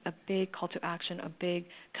a big call to action, a big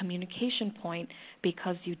communication point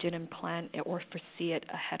because you didn't plan it or foresee it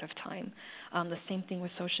ahead of time. The same thing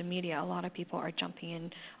with social media. A lot of people are jumping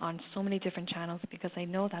in on so many different channels because they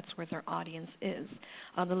know that's where their audience is.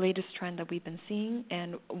 The latest trend that we've been seeing,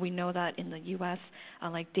 and we know that in the U.S.,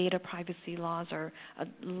 like data privacy laws are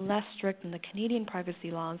less strict than the Canadian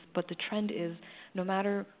privacy laws, but the trend is no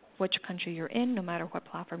matter which country you're in, no matter what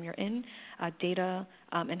platform you're in, data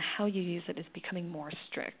and how you use it is becoming more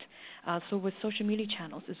strict. So with social media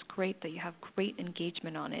channels, it's great that you have great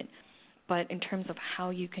engagement on it, but in terms of how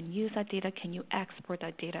you can use that data, can you export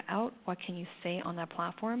that data out? What can you say on that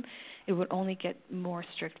platform? It would only get more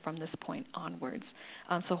strict from this point onwards.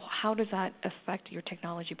 So how does that affect your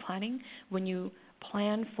technology planning? When you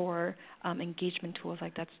plan for engagement tools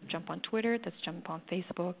like that's jump on Twitter, that's jump on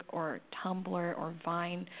Facebook or Tumblr or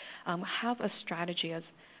Vine, have a strategy as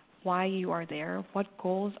why you are there, what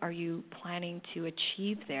goals are you planning to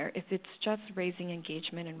achieve there. If it's just raising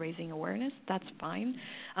engagement and raising awareness, that's fine.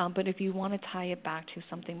 But if you want to tie it back to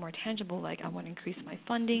something more tangible, like I want to increase my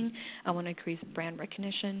funding, I want to increase brand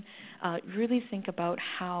recognition, really think about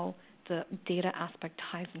how the data aspect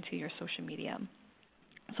ties into your social media.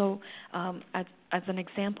 So as an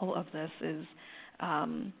example of this is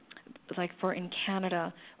like for in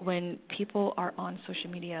Canada, when people are on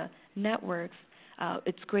social media networks,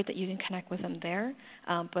 it's great that you can connect with them there,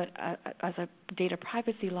 but as a data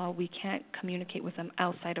privacy law, we can't communicate with them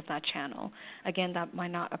outside of that channel. Again, that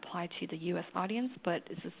might not apply to the U.S. audience, but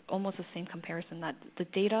it's almost the same comparison that the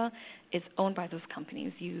data is owned by those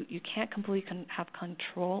companies. You can't completely have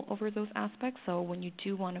control over those aspects, so when you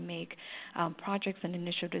do want to make projects and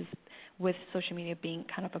initiatives with social media being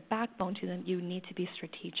kind of a backbone to them, you need to be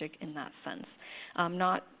strategic in that sense.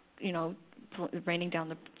 Not, raining down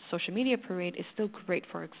the social media parade is still great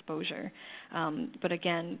for exposure. But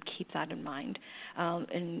again, keep that in mind.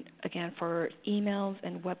 And again, for emails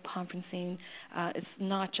and web conferencing, it's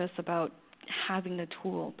not just about having the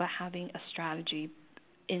tool, but having a strategy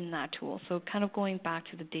in that tool. So kind of going back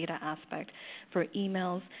to the data aspect for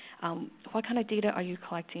emails, what kind of data are you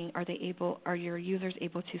collecting? Are your users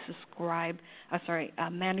able to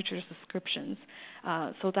manage their subscriptions?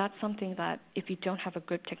 So that's something that if you don't have a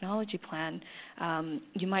good technology plan,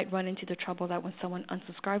 you might run into the trouble that when someone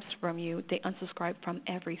unsubscribes from you, they unsubscribe from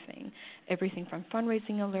everything from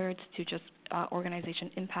fundraising alerts to just organization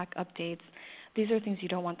impact updates. These are things you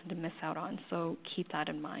don't want them to miss out on, so keep that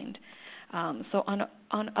in mind. So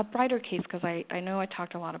on a brighter case, because I know I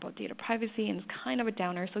talked a lot about data privacy and it's kind of a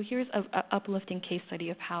downer, so here's an uplifting case study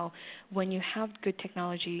of how when you have good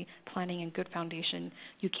technology planning and good foundation,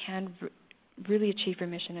 you can really achieve your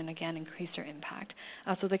mission and, again, increase your impact.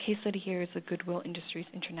 So the case study here is the Goodwill Industries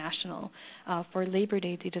International. For Labor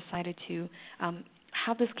Day, they decided to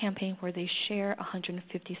have this campaign where they share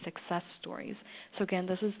 150 success stories. So again,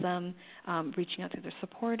 this is them reaching out to their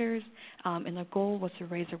supporters, and the goal was to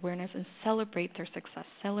raise awareness and celebrate their success,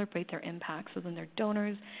 celebrate their impact, so then their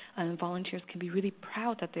donors and volunteers can be really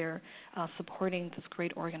proud that they're supporting this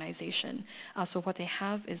great organization. So what they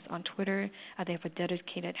have is on Twitter, they have a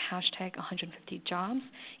dedicated hashtag 150 jobs.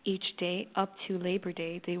 Each day up to Labor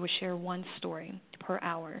Day, they would share one story per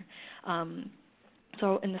hour.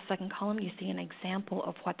 So in the second column, you see an example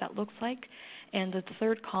of what that looks like. And the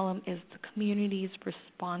third column is the community's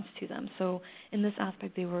response to them. So in this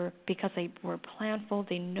aspect, because they were planful,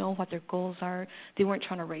 they know what their goals are. They weren't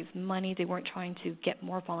trying to raise money. They weren't trying to get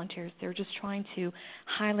more volunteers. They were just trying to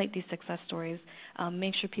highlight these success stories,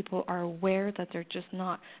 make sure people are aware that they're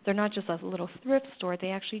not just a little thrift store.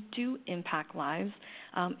 They actually do impact lives.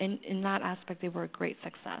 And in that aspect, they were a great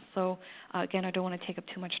success. So again, I don't want to take up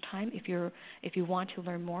too much time. If you want to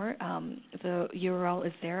learn more, the URL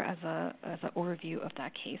is there as an overview of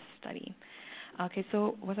that case study. Okay,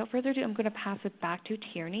 so without further ado, I'm going to pass it back to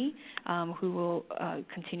Tierney, who will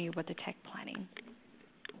continue with the tech planning.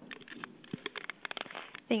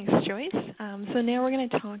 Thanks, Joyce. So now we're going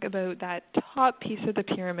to talk about that top piece of the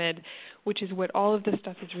pyramid, which is what all of this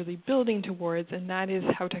stuff is really building towards, and that is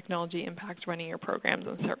how technology impacts running your programs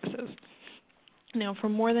and services. Now, for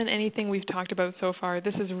more than anything we've talked about so far,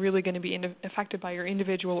 this is really going to be affected by your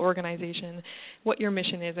individual organization, what your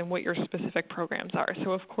mission is, and what your specific programs are.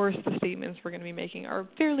 So, of course, the statements we're going to be making are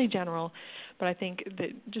fairly general, but I think that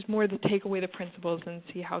just more to take away the principles and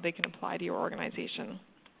see how they can apply to your organization.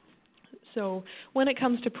 So when it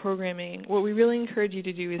comes to programming, what we really encourage you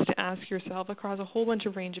to do is to ask yourself across a whole bunch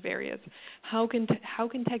of range of areas, how can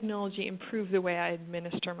technology improve the way I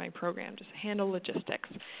administer my program, just handle logistics?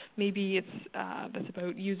 Maybe that's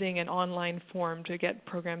about using an online form to get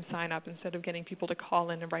program sign up instead of getting people to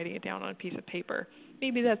call in and writing it down on a piece of paper.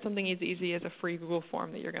 Maybe that's something as easy as a free Google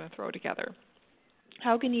form that you're going to throw together.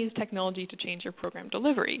 How can you use technology to change your program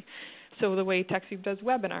delivery? So the way TechSoup does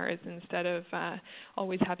webinars instead of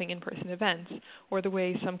always having in-person events, or the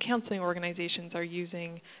way some counseling organizations are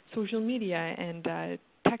using social media and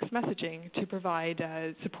text messaging to provide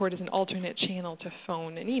support as an alternate channel to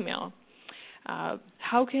phone and email.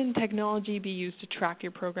 How can technology be used to track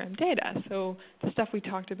your program data? So the stuff we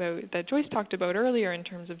talked about, that Joyce talked about earlier in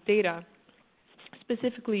terms of data,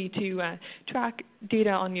 specifically to track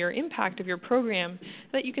data on your impact of your program,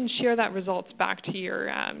 that you can share that results back to your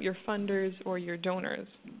funders or your donors.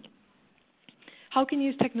 How can you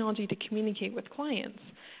use technology to communicate with clients?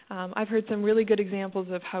 I've heard some really good examples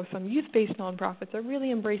of how some youth-based nonprofits are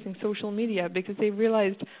really embracing social media because they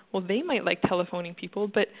realized, well, they might like telephoning people,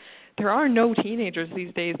 but there are no teenagers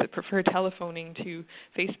these days that prefer telephoning to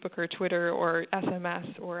Facebook or Twitter or SMS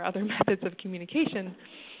or other methods of communication.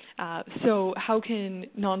 So how can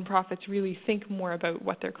nonprofits really think more about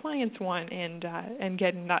what their clients want and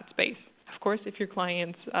get in that space? Of course, if your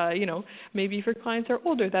clients, maybe if your clients are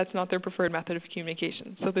older, that's not their preferred method of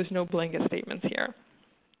communication. So there's no blanket statements here.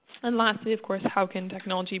 And lastly, of course, how can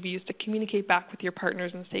technology be used to communicate back with your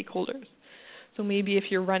partners and stakeholders? So maybe if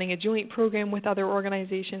you're running a joint program with other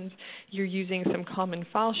organizations, you're using some common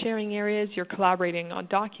file sharing areas, you're collaborating on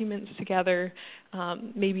documents together,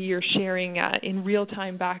 maybe you're sharing in real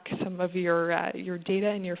time back some of your data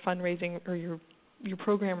and your fundraising or your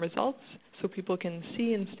program results so people can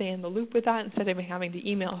see and stay in the loop with that instead of having to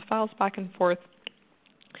email files back and forth.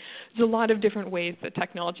 There's a lot of different ways that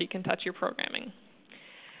technology can touch your programming.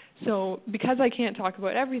 So because I can't talk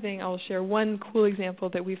about everything, I'll share one cool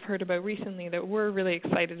example that we've heard about recently that we're really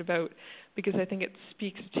excited about because I think it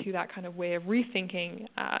speaks to that kind of way of rethinking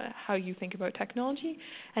how you think about technology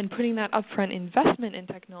and putting that upfront investment in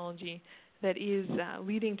technology that is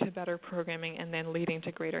leading to better programming and then leading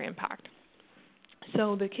to greater impact.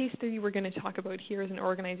 So the case study we're going to talk about here is an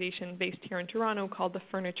organization based here in Toronto called the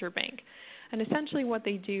Furniture Bank. And essentially what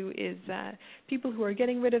they do is people who are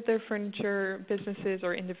getting rid of their furniture, businesses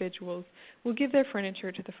or individuals, will give their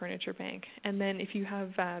furniture to the Furniture Bank. And then if you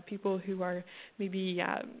have people who are maybe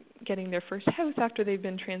getting their first house after they've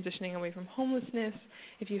been transitioning away from homelessness,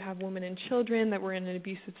 if you have women and children that were in an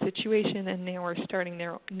abusive situation and now are starting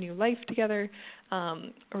their new life together,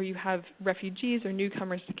 or you have refugees or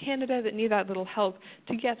newcomers to Canada that need that little help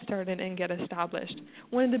to get started and get established.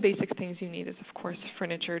 One of the basic things you need is, of course,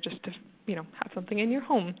 furniture just to have something in your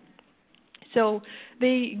home. So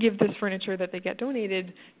they give this furniture that they get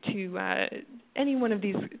donated to any one of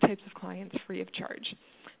these types of clients free of charge.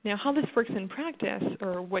 Now how this works in practice,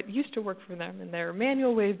 or what used to work for them in their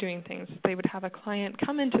manual way of doing things, they would have a client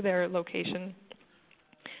come into their location,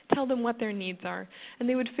 tell them what their needs are, and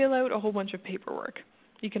they would fill out a whole bunch of paperwork.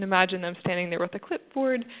 You can imagine them standing there with a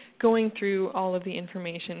clipboard, going through all of the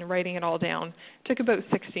information, writing it all down. It took about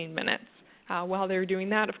 16 minutes. While they were doing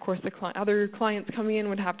that, of course, the other clients coming in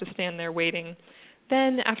would have to stand there waiting.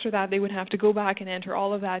 Then after that, they would have to go back and enter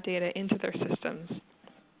all of that data into their systems.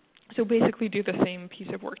 So basically do the same piece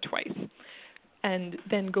of work twice. And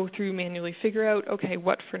then go through, manually figure out, okay,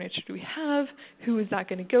 what furniture do we have? Who is that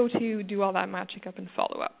going to go to? Do all that matching up and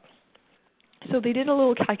follow up. So they did a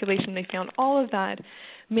little calculation. They found all of that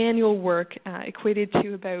manual work equated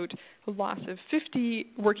to about a loss of 50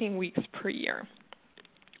 working weeks per year.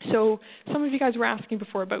 So some of you guys were asking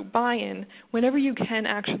before about buy-in. Whenever you can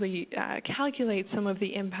actually calculate some of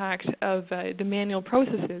the impact of the manual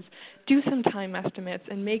processes, do some time estimates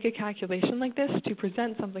and make a calculation like this to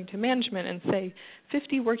present something to management and say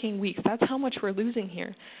 50 working weeks, that's how much we're losing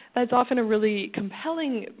here. That's often a really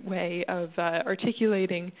compelling way of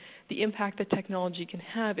articulating the impact that technology can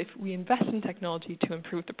have if we invest in technology to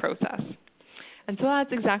improve the process. And so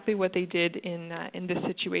that's exactly what they did in this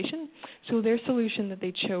situation. So their solution that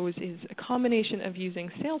they chose is a combination of using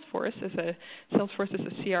Salesforce is a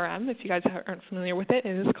CRM. If you guys aren't familiar with it,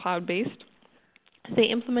 it is cloud-based. They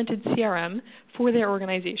implemented CRM for their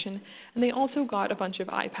organization, and they also got a bunch of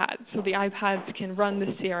iPads. So the iPads can run the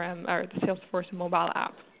CRM or the Salesforce mobile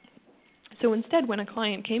app. So instead, when a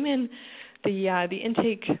client came in, the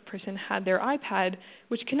intake person had their iPad,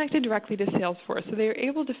 which connected directly to Salesforce. So they were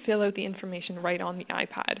able to fill out the information right on the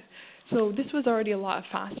iPad. So this was already a lot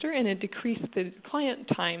faster, and it decreased the client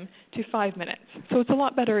time to 5 minutes. So it's a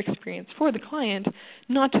lot better experience for the client,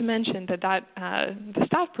 not to mention that, the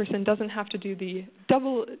staff person doesn't have to do the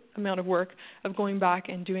double amount of work of going back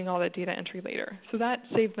and doing all that data entry later. So that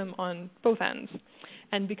saved them on both ends.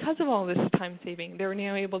 And because of all this time saving, they're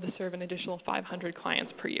now able to serve an additional 500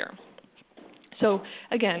 clients per year. So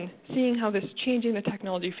again, seeing how this changing the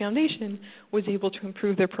technology foundation was able to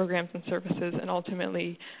improve their programs and services and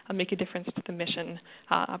ultimately make a difference to the mission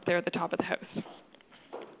up there at the top of the house.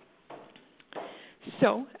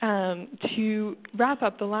 So to wrap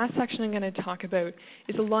up, the last section I'm going to talk about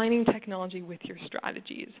is aligning technology with your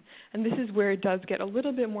strategies. And this is where it does get a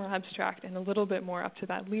little bit more abstract and a little bit more up to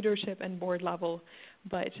that leadership and board level.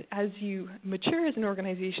 But as you mature as an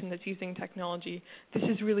organization that's using technology, this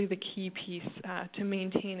is really the key piece to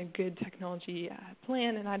maintain a good technology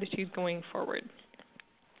plan and attitude going forward.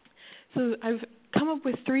 So I've come up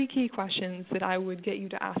with 3 key questions that I would get you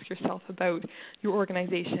to ask yourself about your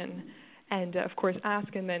organization. And of course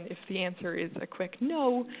ask, and then if the answer is a quick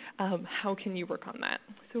no, how can you work on that?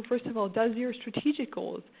 So first of all, does your strategic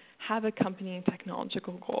goals have accompanying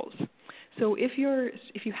technological goals? So if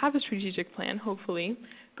you have a strategic plan, hopefully,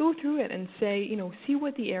 go through it and say, see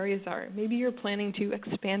what the areas are. Maybe you're planning to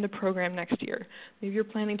expand a program next year. Maybe you're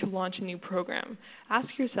planning to launch a new program. Ask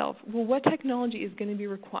yourself, well, what technology is going to be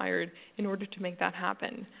required in order to make that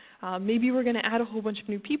happen? Maybe we're going to add a whole bunch of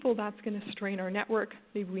new people. That's going to strain our network.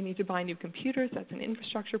 Maybe we need to buy new computers. That's an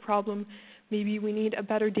infrastructure problem. Maybe we need a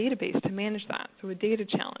better database to manage that, so a data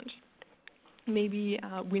challenge. Maybe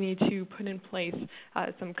we need to put in place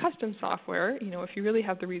some custom software, if you really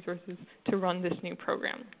have the resources to run this new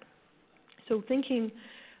program. So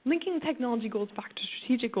linking technology goals back to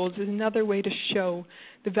strategic goals is another way to show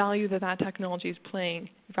the value that technology is playing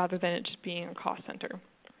rather than it just being a cost center.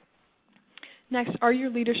 Next, are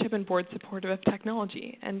your leadership and board supportive of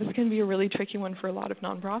technology? And this can be a really tricky one for a lot of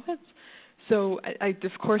nonprofits. So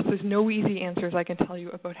of course, there's no easy answers I can tell you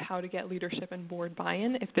about how to get leadership and board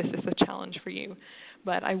buy-in if this is a challenge for you.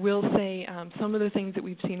 But I will say some of the things that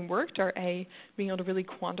we've seen worked are A, being able to really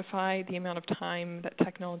quantify the amount of time that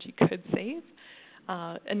technology could save.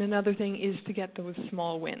 And another thing is to get those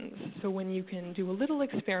small wins. So when you can do a little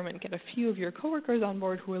experiment, get a few of your coworkers on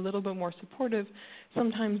board who are a little bit more supportive,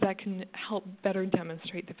 sometimes that can help better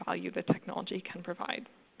demonstrate the value that technology can provide.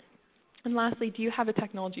 And lastly, do you have a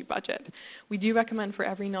technology budget? We do recommend for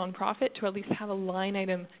every nonprofit to at least have a line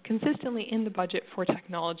item consistently in the budget for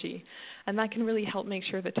technology. And that can really help make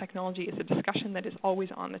sure that technology is a discussion that is always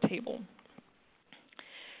on the table.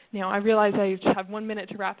 Now, I realize I just have 1 minute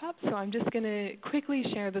to wrap up, so I'm just going to quickly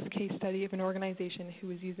share this case study of an organization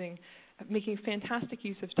who is making fantastic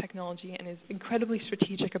use of technology and is incredibly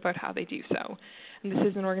strategic about how they do so. And this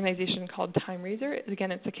is an organization called TimeRaiser.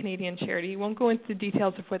 Again, it's a Canadian charity. Won't go into the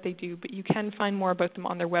details of what they do, but you can find more about them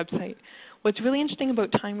on their website. What's really interesting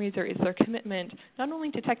about TimeRaiser is their commitment not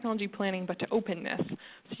only to technology planning but to openness.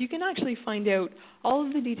 So you can actually find out all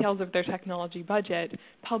of the details of their technology budget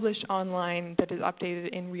published online that is updated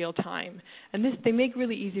in real time. And this they make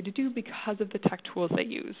really easy to do because of the tech tools they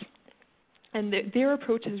use. And their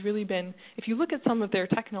approach has really been, if you look at some of their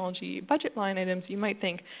technology budget line items, you might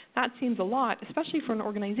think that seems a lot, especially for an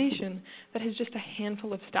organization that has just a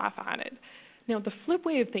handful of staff added. Now, the flip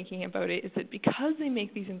way of thinking about it is that because they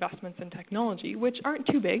make these investments in technology, which aren't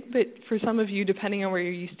too big, but for some of you, depending on where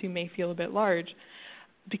you're used to, may feel a bit large,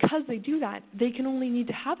 because they do that, they can only need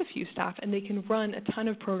to have a few staff and they can run a ton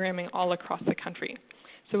of programming all across the country.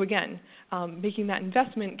 So again, making that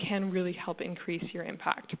investment can really help increase your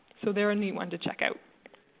impact. So they're a neat one to check out.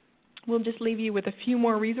 We'll just leave you with a few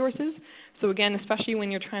more resources. So again, especially when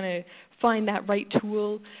you're trying to find that right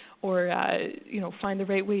tool or find the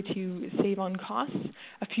right way to save on costs,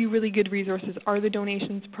 a few really good resources are the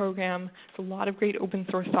donations program. There's a lot of great open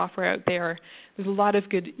source software out there. There's a lot of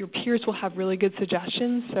your peers will have really good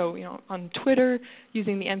suggestions. So on Twitter,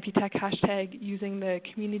 using the NPTech hashtag, using the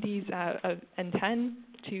communities of N10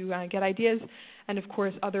 to get ideas. And of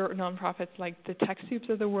course, other nonprofits like the TechSoups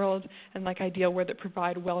of the world and like Idealware that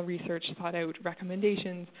provide well-researched, thought-out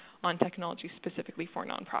recommendations on technology specifically for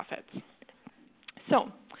nonprofits.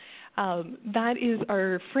 So that is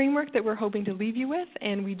our framework that we're hoping to leave you with,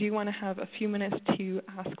 and we do want to have a few minutes to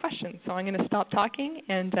ask questions. So I'm going to stop talking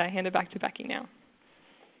and hand it back to Becky now.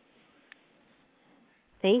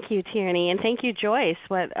 Thank you, Tierney, and thank you, Joyce.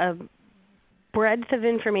 What a breadth of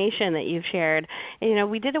information that you've shared. And,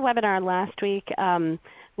 we did a webinar last week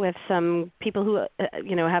with some people who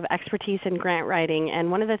have expertise in grant writing. And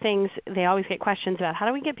one of the things they always get questions about, how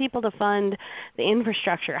do we get people to fund the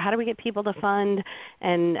infrastructure? How do we get people to fund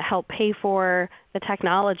and help pay for the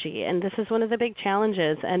technology? And this is one of the big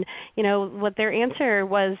challenges. And what their answer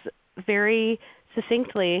was very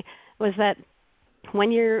succinctly was that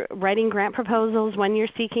when you're writing grant proposals, when you're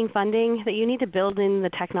seeking funding, that you need to build in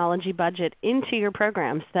the technology budget into your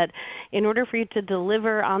programs. That in order for you to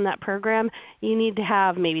deliver on that program, you need to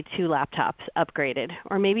have maybe 2 laptops upgraded,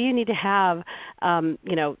 or maybe you need to have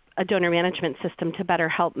a donor management system to better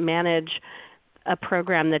help manage a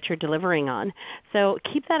program that you're delivering on. So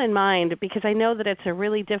keep that in mind, because I know that it's a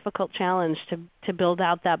really difficult challenge to build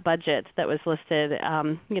out that budget that was listed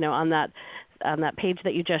on that page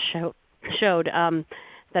that you just showed,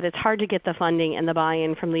 that it's hard to get the funding and the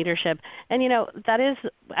buy-in from leadership. And that is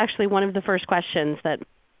actually one of the first questions that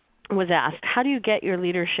was asked. How do you get your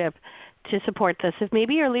leadership to support this? If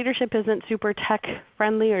maybe your leadership isn't super tech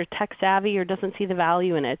friendly or tech savvy or doesn't see the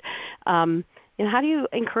value in it, how do you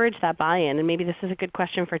encourage that buy-in? And maybe this is a good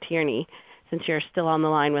question for Tierney, since you're still on the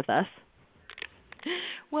line with us.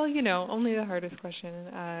 Well, only the hardest question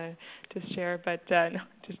to share, but no,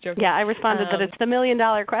 just joking. Yeah, I responded that it's the $1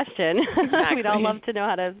 million question. Exactly. We'd all love to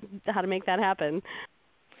know how to make that happen.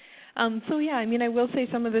 So yeah, I will say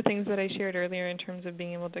some of the things that I shared earlier in terms of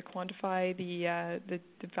being able to quantify the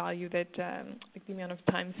value that, like the amount of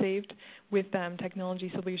time saved with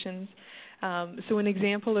technology solutions. So an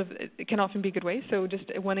example of it can often be a good way. So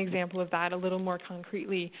just one example of that, a little more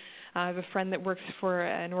concretely, I have a friend that works for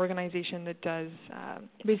an organization that does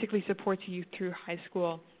basically supports youth through high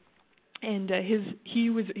school. And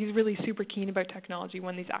he's really super keen about technology,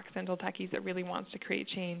 one of these accidental techies that really wants to create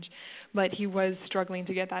change. But he was struggling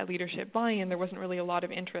to get that leadership buy-in. There wasn't really a lot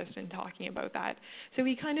of interest in talking about that. So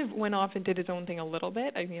he kind of went off and did his own thing a little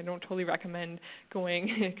bit. I don't totally recommend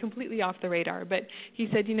going completely off the radar. But he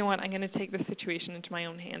said, you know what, I'm going to take this situation into my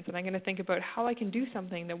own hands, and I'm going to think about how I can do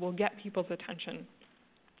something that will get people's attention.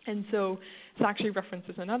 And so this actually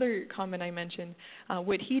references another comment I mentioned.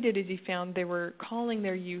 What he did is he found they were calling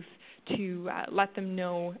their youth to let them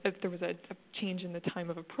know if there was a change in the time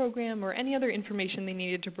of a program or any other information they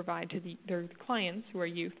needed to provide to their clients who are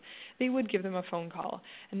youth. They would give them a phone call.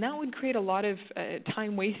 And that would create a lot of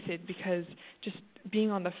time wasted, because just being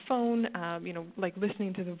on the phone, like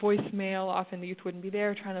listening to the voicemail, often the youth wouldn't be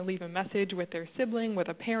there, trying to leave a message with their sibling, with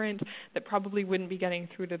a parent that probably wouldn't be getting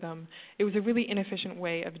through to them. It was a really inefficient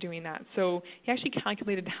way of doing that. So he actually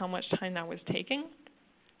calculated how much time that was taking.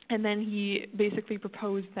 And then he basically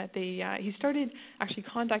proposed that he started actually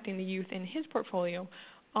contacting the youth in his portfolio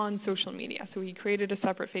on social media. So he created a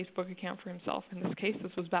separate Facebook account for himself. In this case,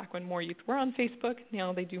 this was back when more youth were on Facebook.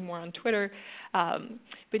 Now they do more on Twitter.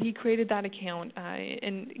 But he created that account,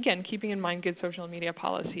 and again, keeping in mind good social media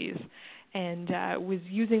policies, and was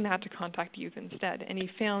using that to contact youth instead. And he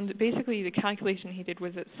found basically the calculation he did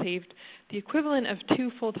was it saved the equivalent of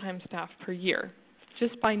 2 full-time staff per year,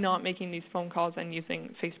 just by not making these phone calls and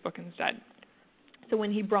using Facebook instead. So when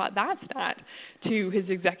he brought that stat to his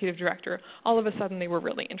executive director, all of a sudden they were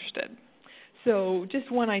really interested. So just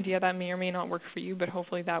one idea that may or may not work for you, but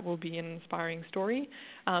hopefully that will be an inspiring story.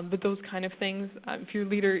 But those kind of things, if your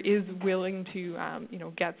leader is willing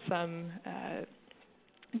to get some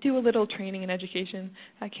do a little training and education,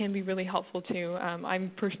 that can be really helpful too. I'm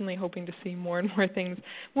personally hoping to see more and more things,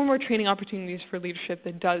 more training opportunities for leadership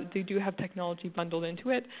that they do have technology bundled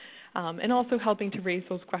into it, and also helping to raise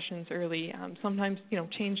those questions early. Sometimes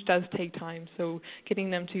change does take time, so getting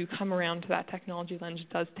them to come around to that technology lens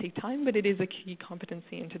does take time, but it is a key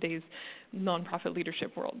competency in today's nonprofit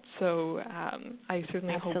leadership world. So I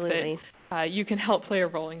certainly hope that you can help play a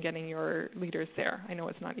role in getting your leaders there. I know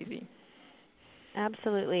it's not easy.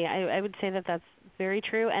 Absolutely. I would say that that's very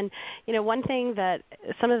true. And one thing that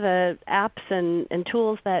some of the apps and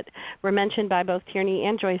tools that were mentioned by both Tierney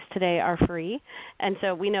and Joyce today are free. And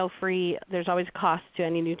so we know free, there's always a cost to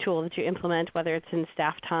any new tool that you implement, whether it's in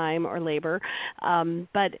staff time or labor.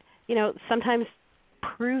 But sometimes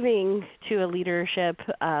proving to a leadership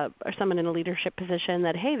or someone in a leadership position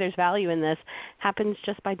that, hey, there's value in this, happens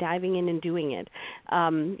just by diving in and doing it.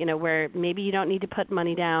 Where maybe you don't need to put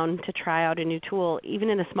money down to try out a new tool, even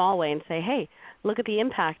in a small way, and say, hey, look at the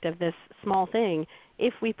impact of this small thing.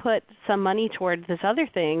 If we put some money towards this other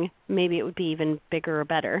thing, maybe it would be even bigger or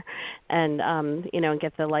better, and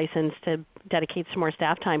get the license to dedicate some more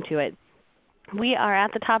staff time to it. We are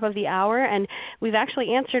at the top of the hour, and we've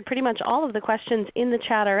actually answered pretty much all of the questions in the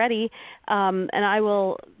chat already. And I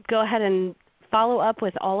will go ahead and follow up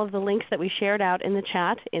with all of the links that we shared out in the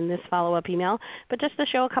chat in this follow-up email. But just to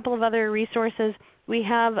show a couple of other resources, We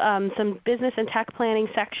have some business and tech planning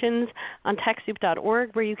sections on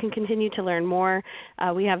TechSoup.org where you can continue to learn more.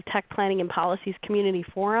 We have Tech Planning and Policies Community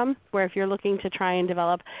Forum, where if you're looking to try and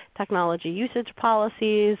develop technology usage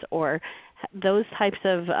policies or those types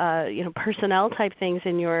of personnel type things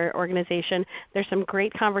in your organization, there's some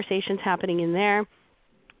great conversations happening in there.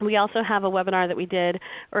 We also have a webinar that we did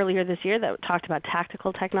earlier this year that talked about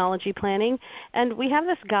tactical technology planning. And we have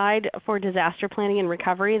this guide for disaster planning and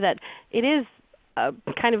recovery that it is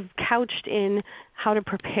kind of couched in how to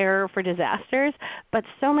prepare for disasters. But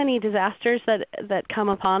so many disasters that come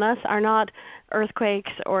upon us are not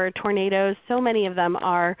earthquakes or tornadoes. So many of them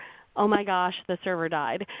are, oh my gosh, the server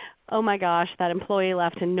died. Oh my gosh, that employee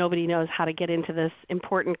left and nobody knows how to get into this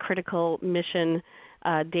important critical mission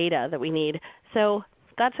data that we need. So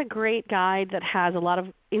that's a great guide that has a lot of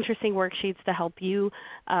interesting worksheets to help you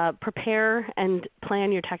prepare and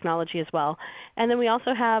plan your technology as well. And then we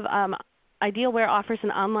also have Idealware offers an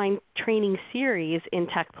online training series in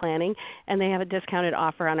tech planning, and they have a discounted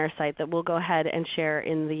offer on our site that we'll go ahead and share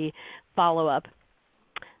in the follow-up.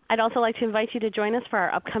 I'd also like to invite you to join us for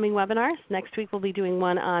our upcoming webinars. Next week we'll be doing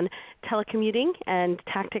one on telecommuting and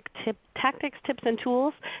tactics, tips, and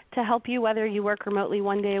tools to help you whether you work remotely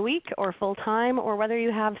 1 day a week or full-time, or whether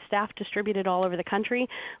you have staff distributed all over the country.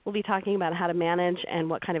 We'll be talking about how to manage and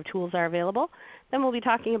what kind of tools are available. Then we'll be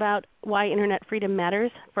talking about why Internet freedom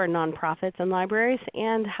matters for nonprofits and libraries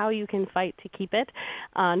and how you can fight to keep it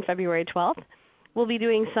on February 12th. We'll be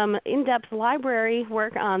doing some in-depth library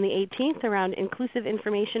work on the 18th around inclusive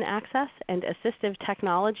information access and assistive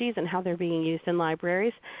technologies and how they're being used in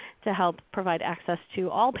libraries to help provide access to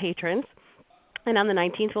all patrons. And on the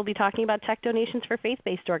 19th we'll be talking about tech donations for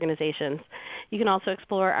faith-based organizations. You can also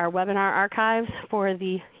explore our webinar archives for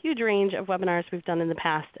the huge range of webinars we've done in the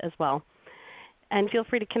past as well. And feel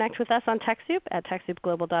free to connect with us on TechSoup at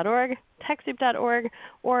TechSoupGlobal.org, TechSoup.org,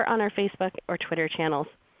 or on our Facebook or Twitter channels.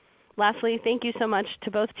 Lastly, thank you so much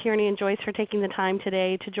to both Tierney and Joyce for taking the time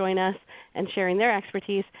today to join us and sharing their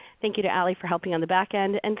expertise. Thank you to Ali for helping on the back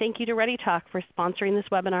end. And thank you to ReadyTalk for sponsoring this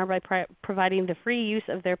webinar by providing the free use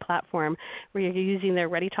of their platform, where you're using their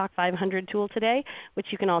ReadyTalk 500 tool today, which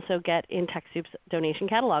you can also get in TechSoup's donation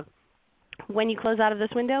catalog. When you close out of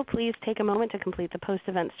this window, please take a moment to complete the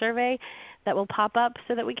post-event survey that will pop up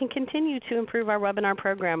so that we can continue to improve our webinar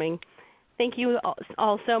programming. Thank you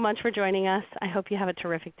all so much for joining us. I hope you have a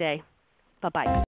terrific day. Bye-bye.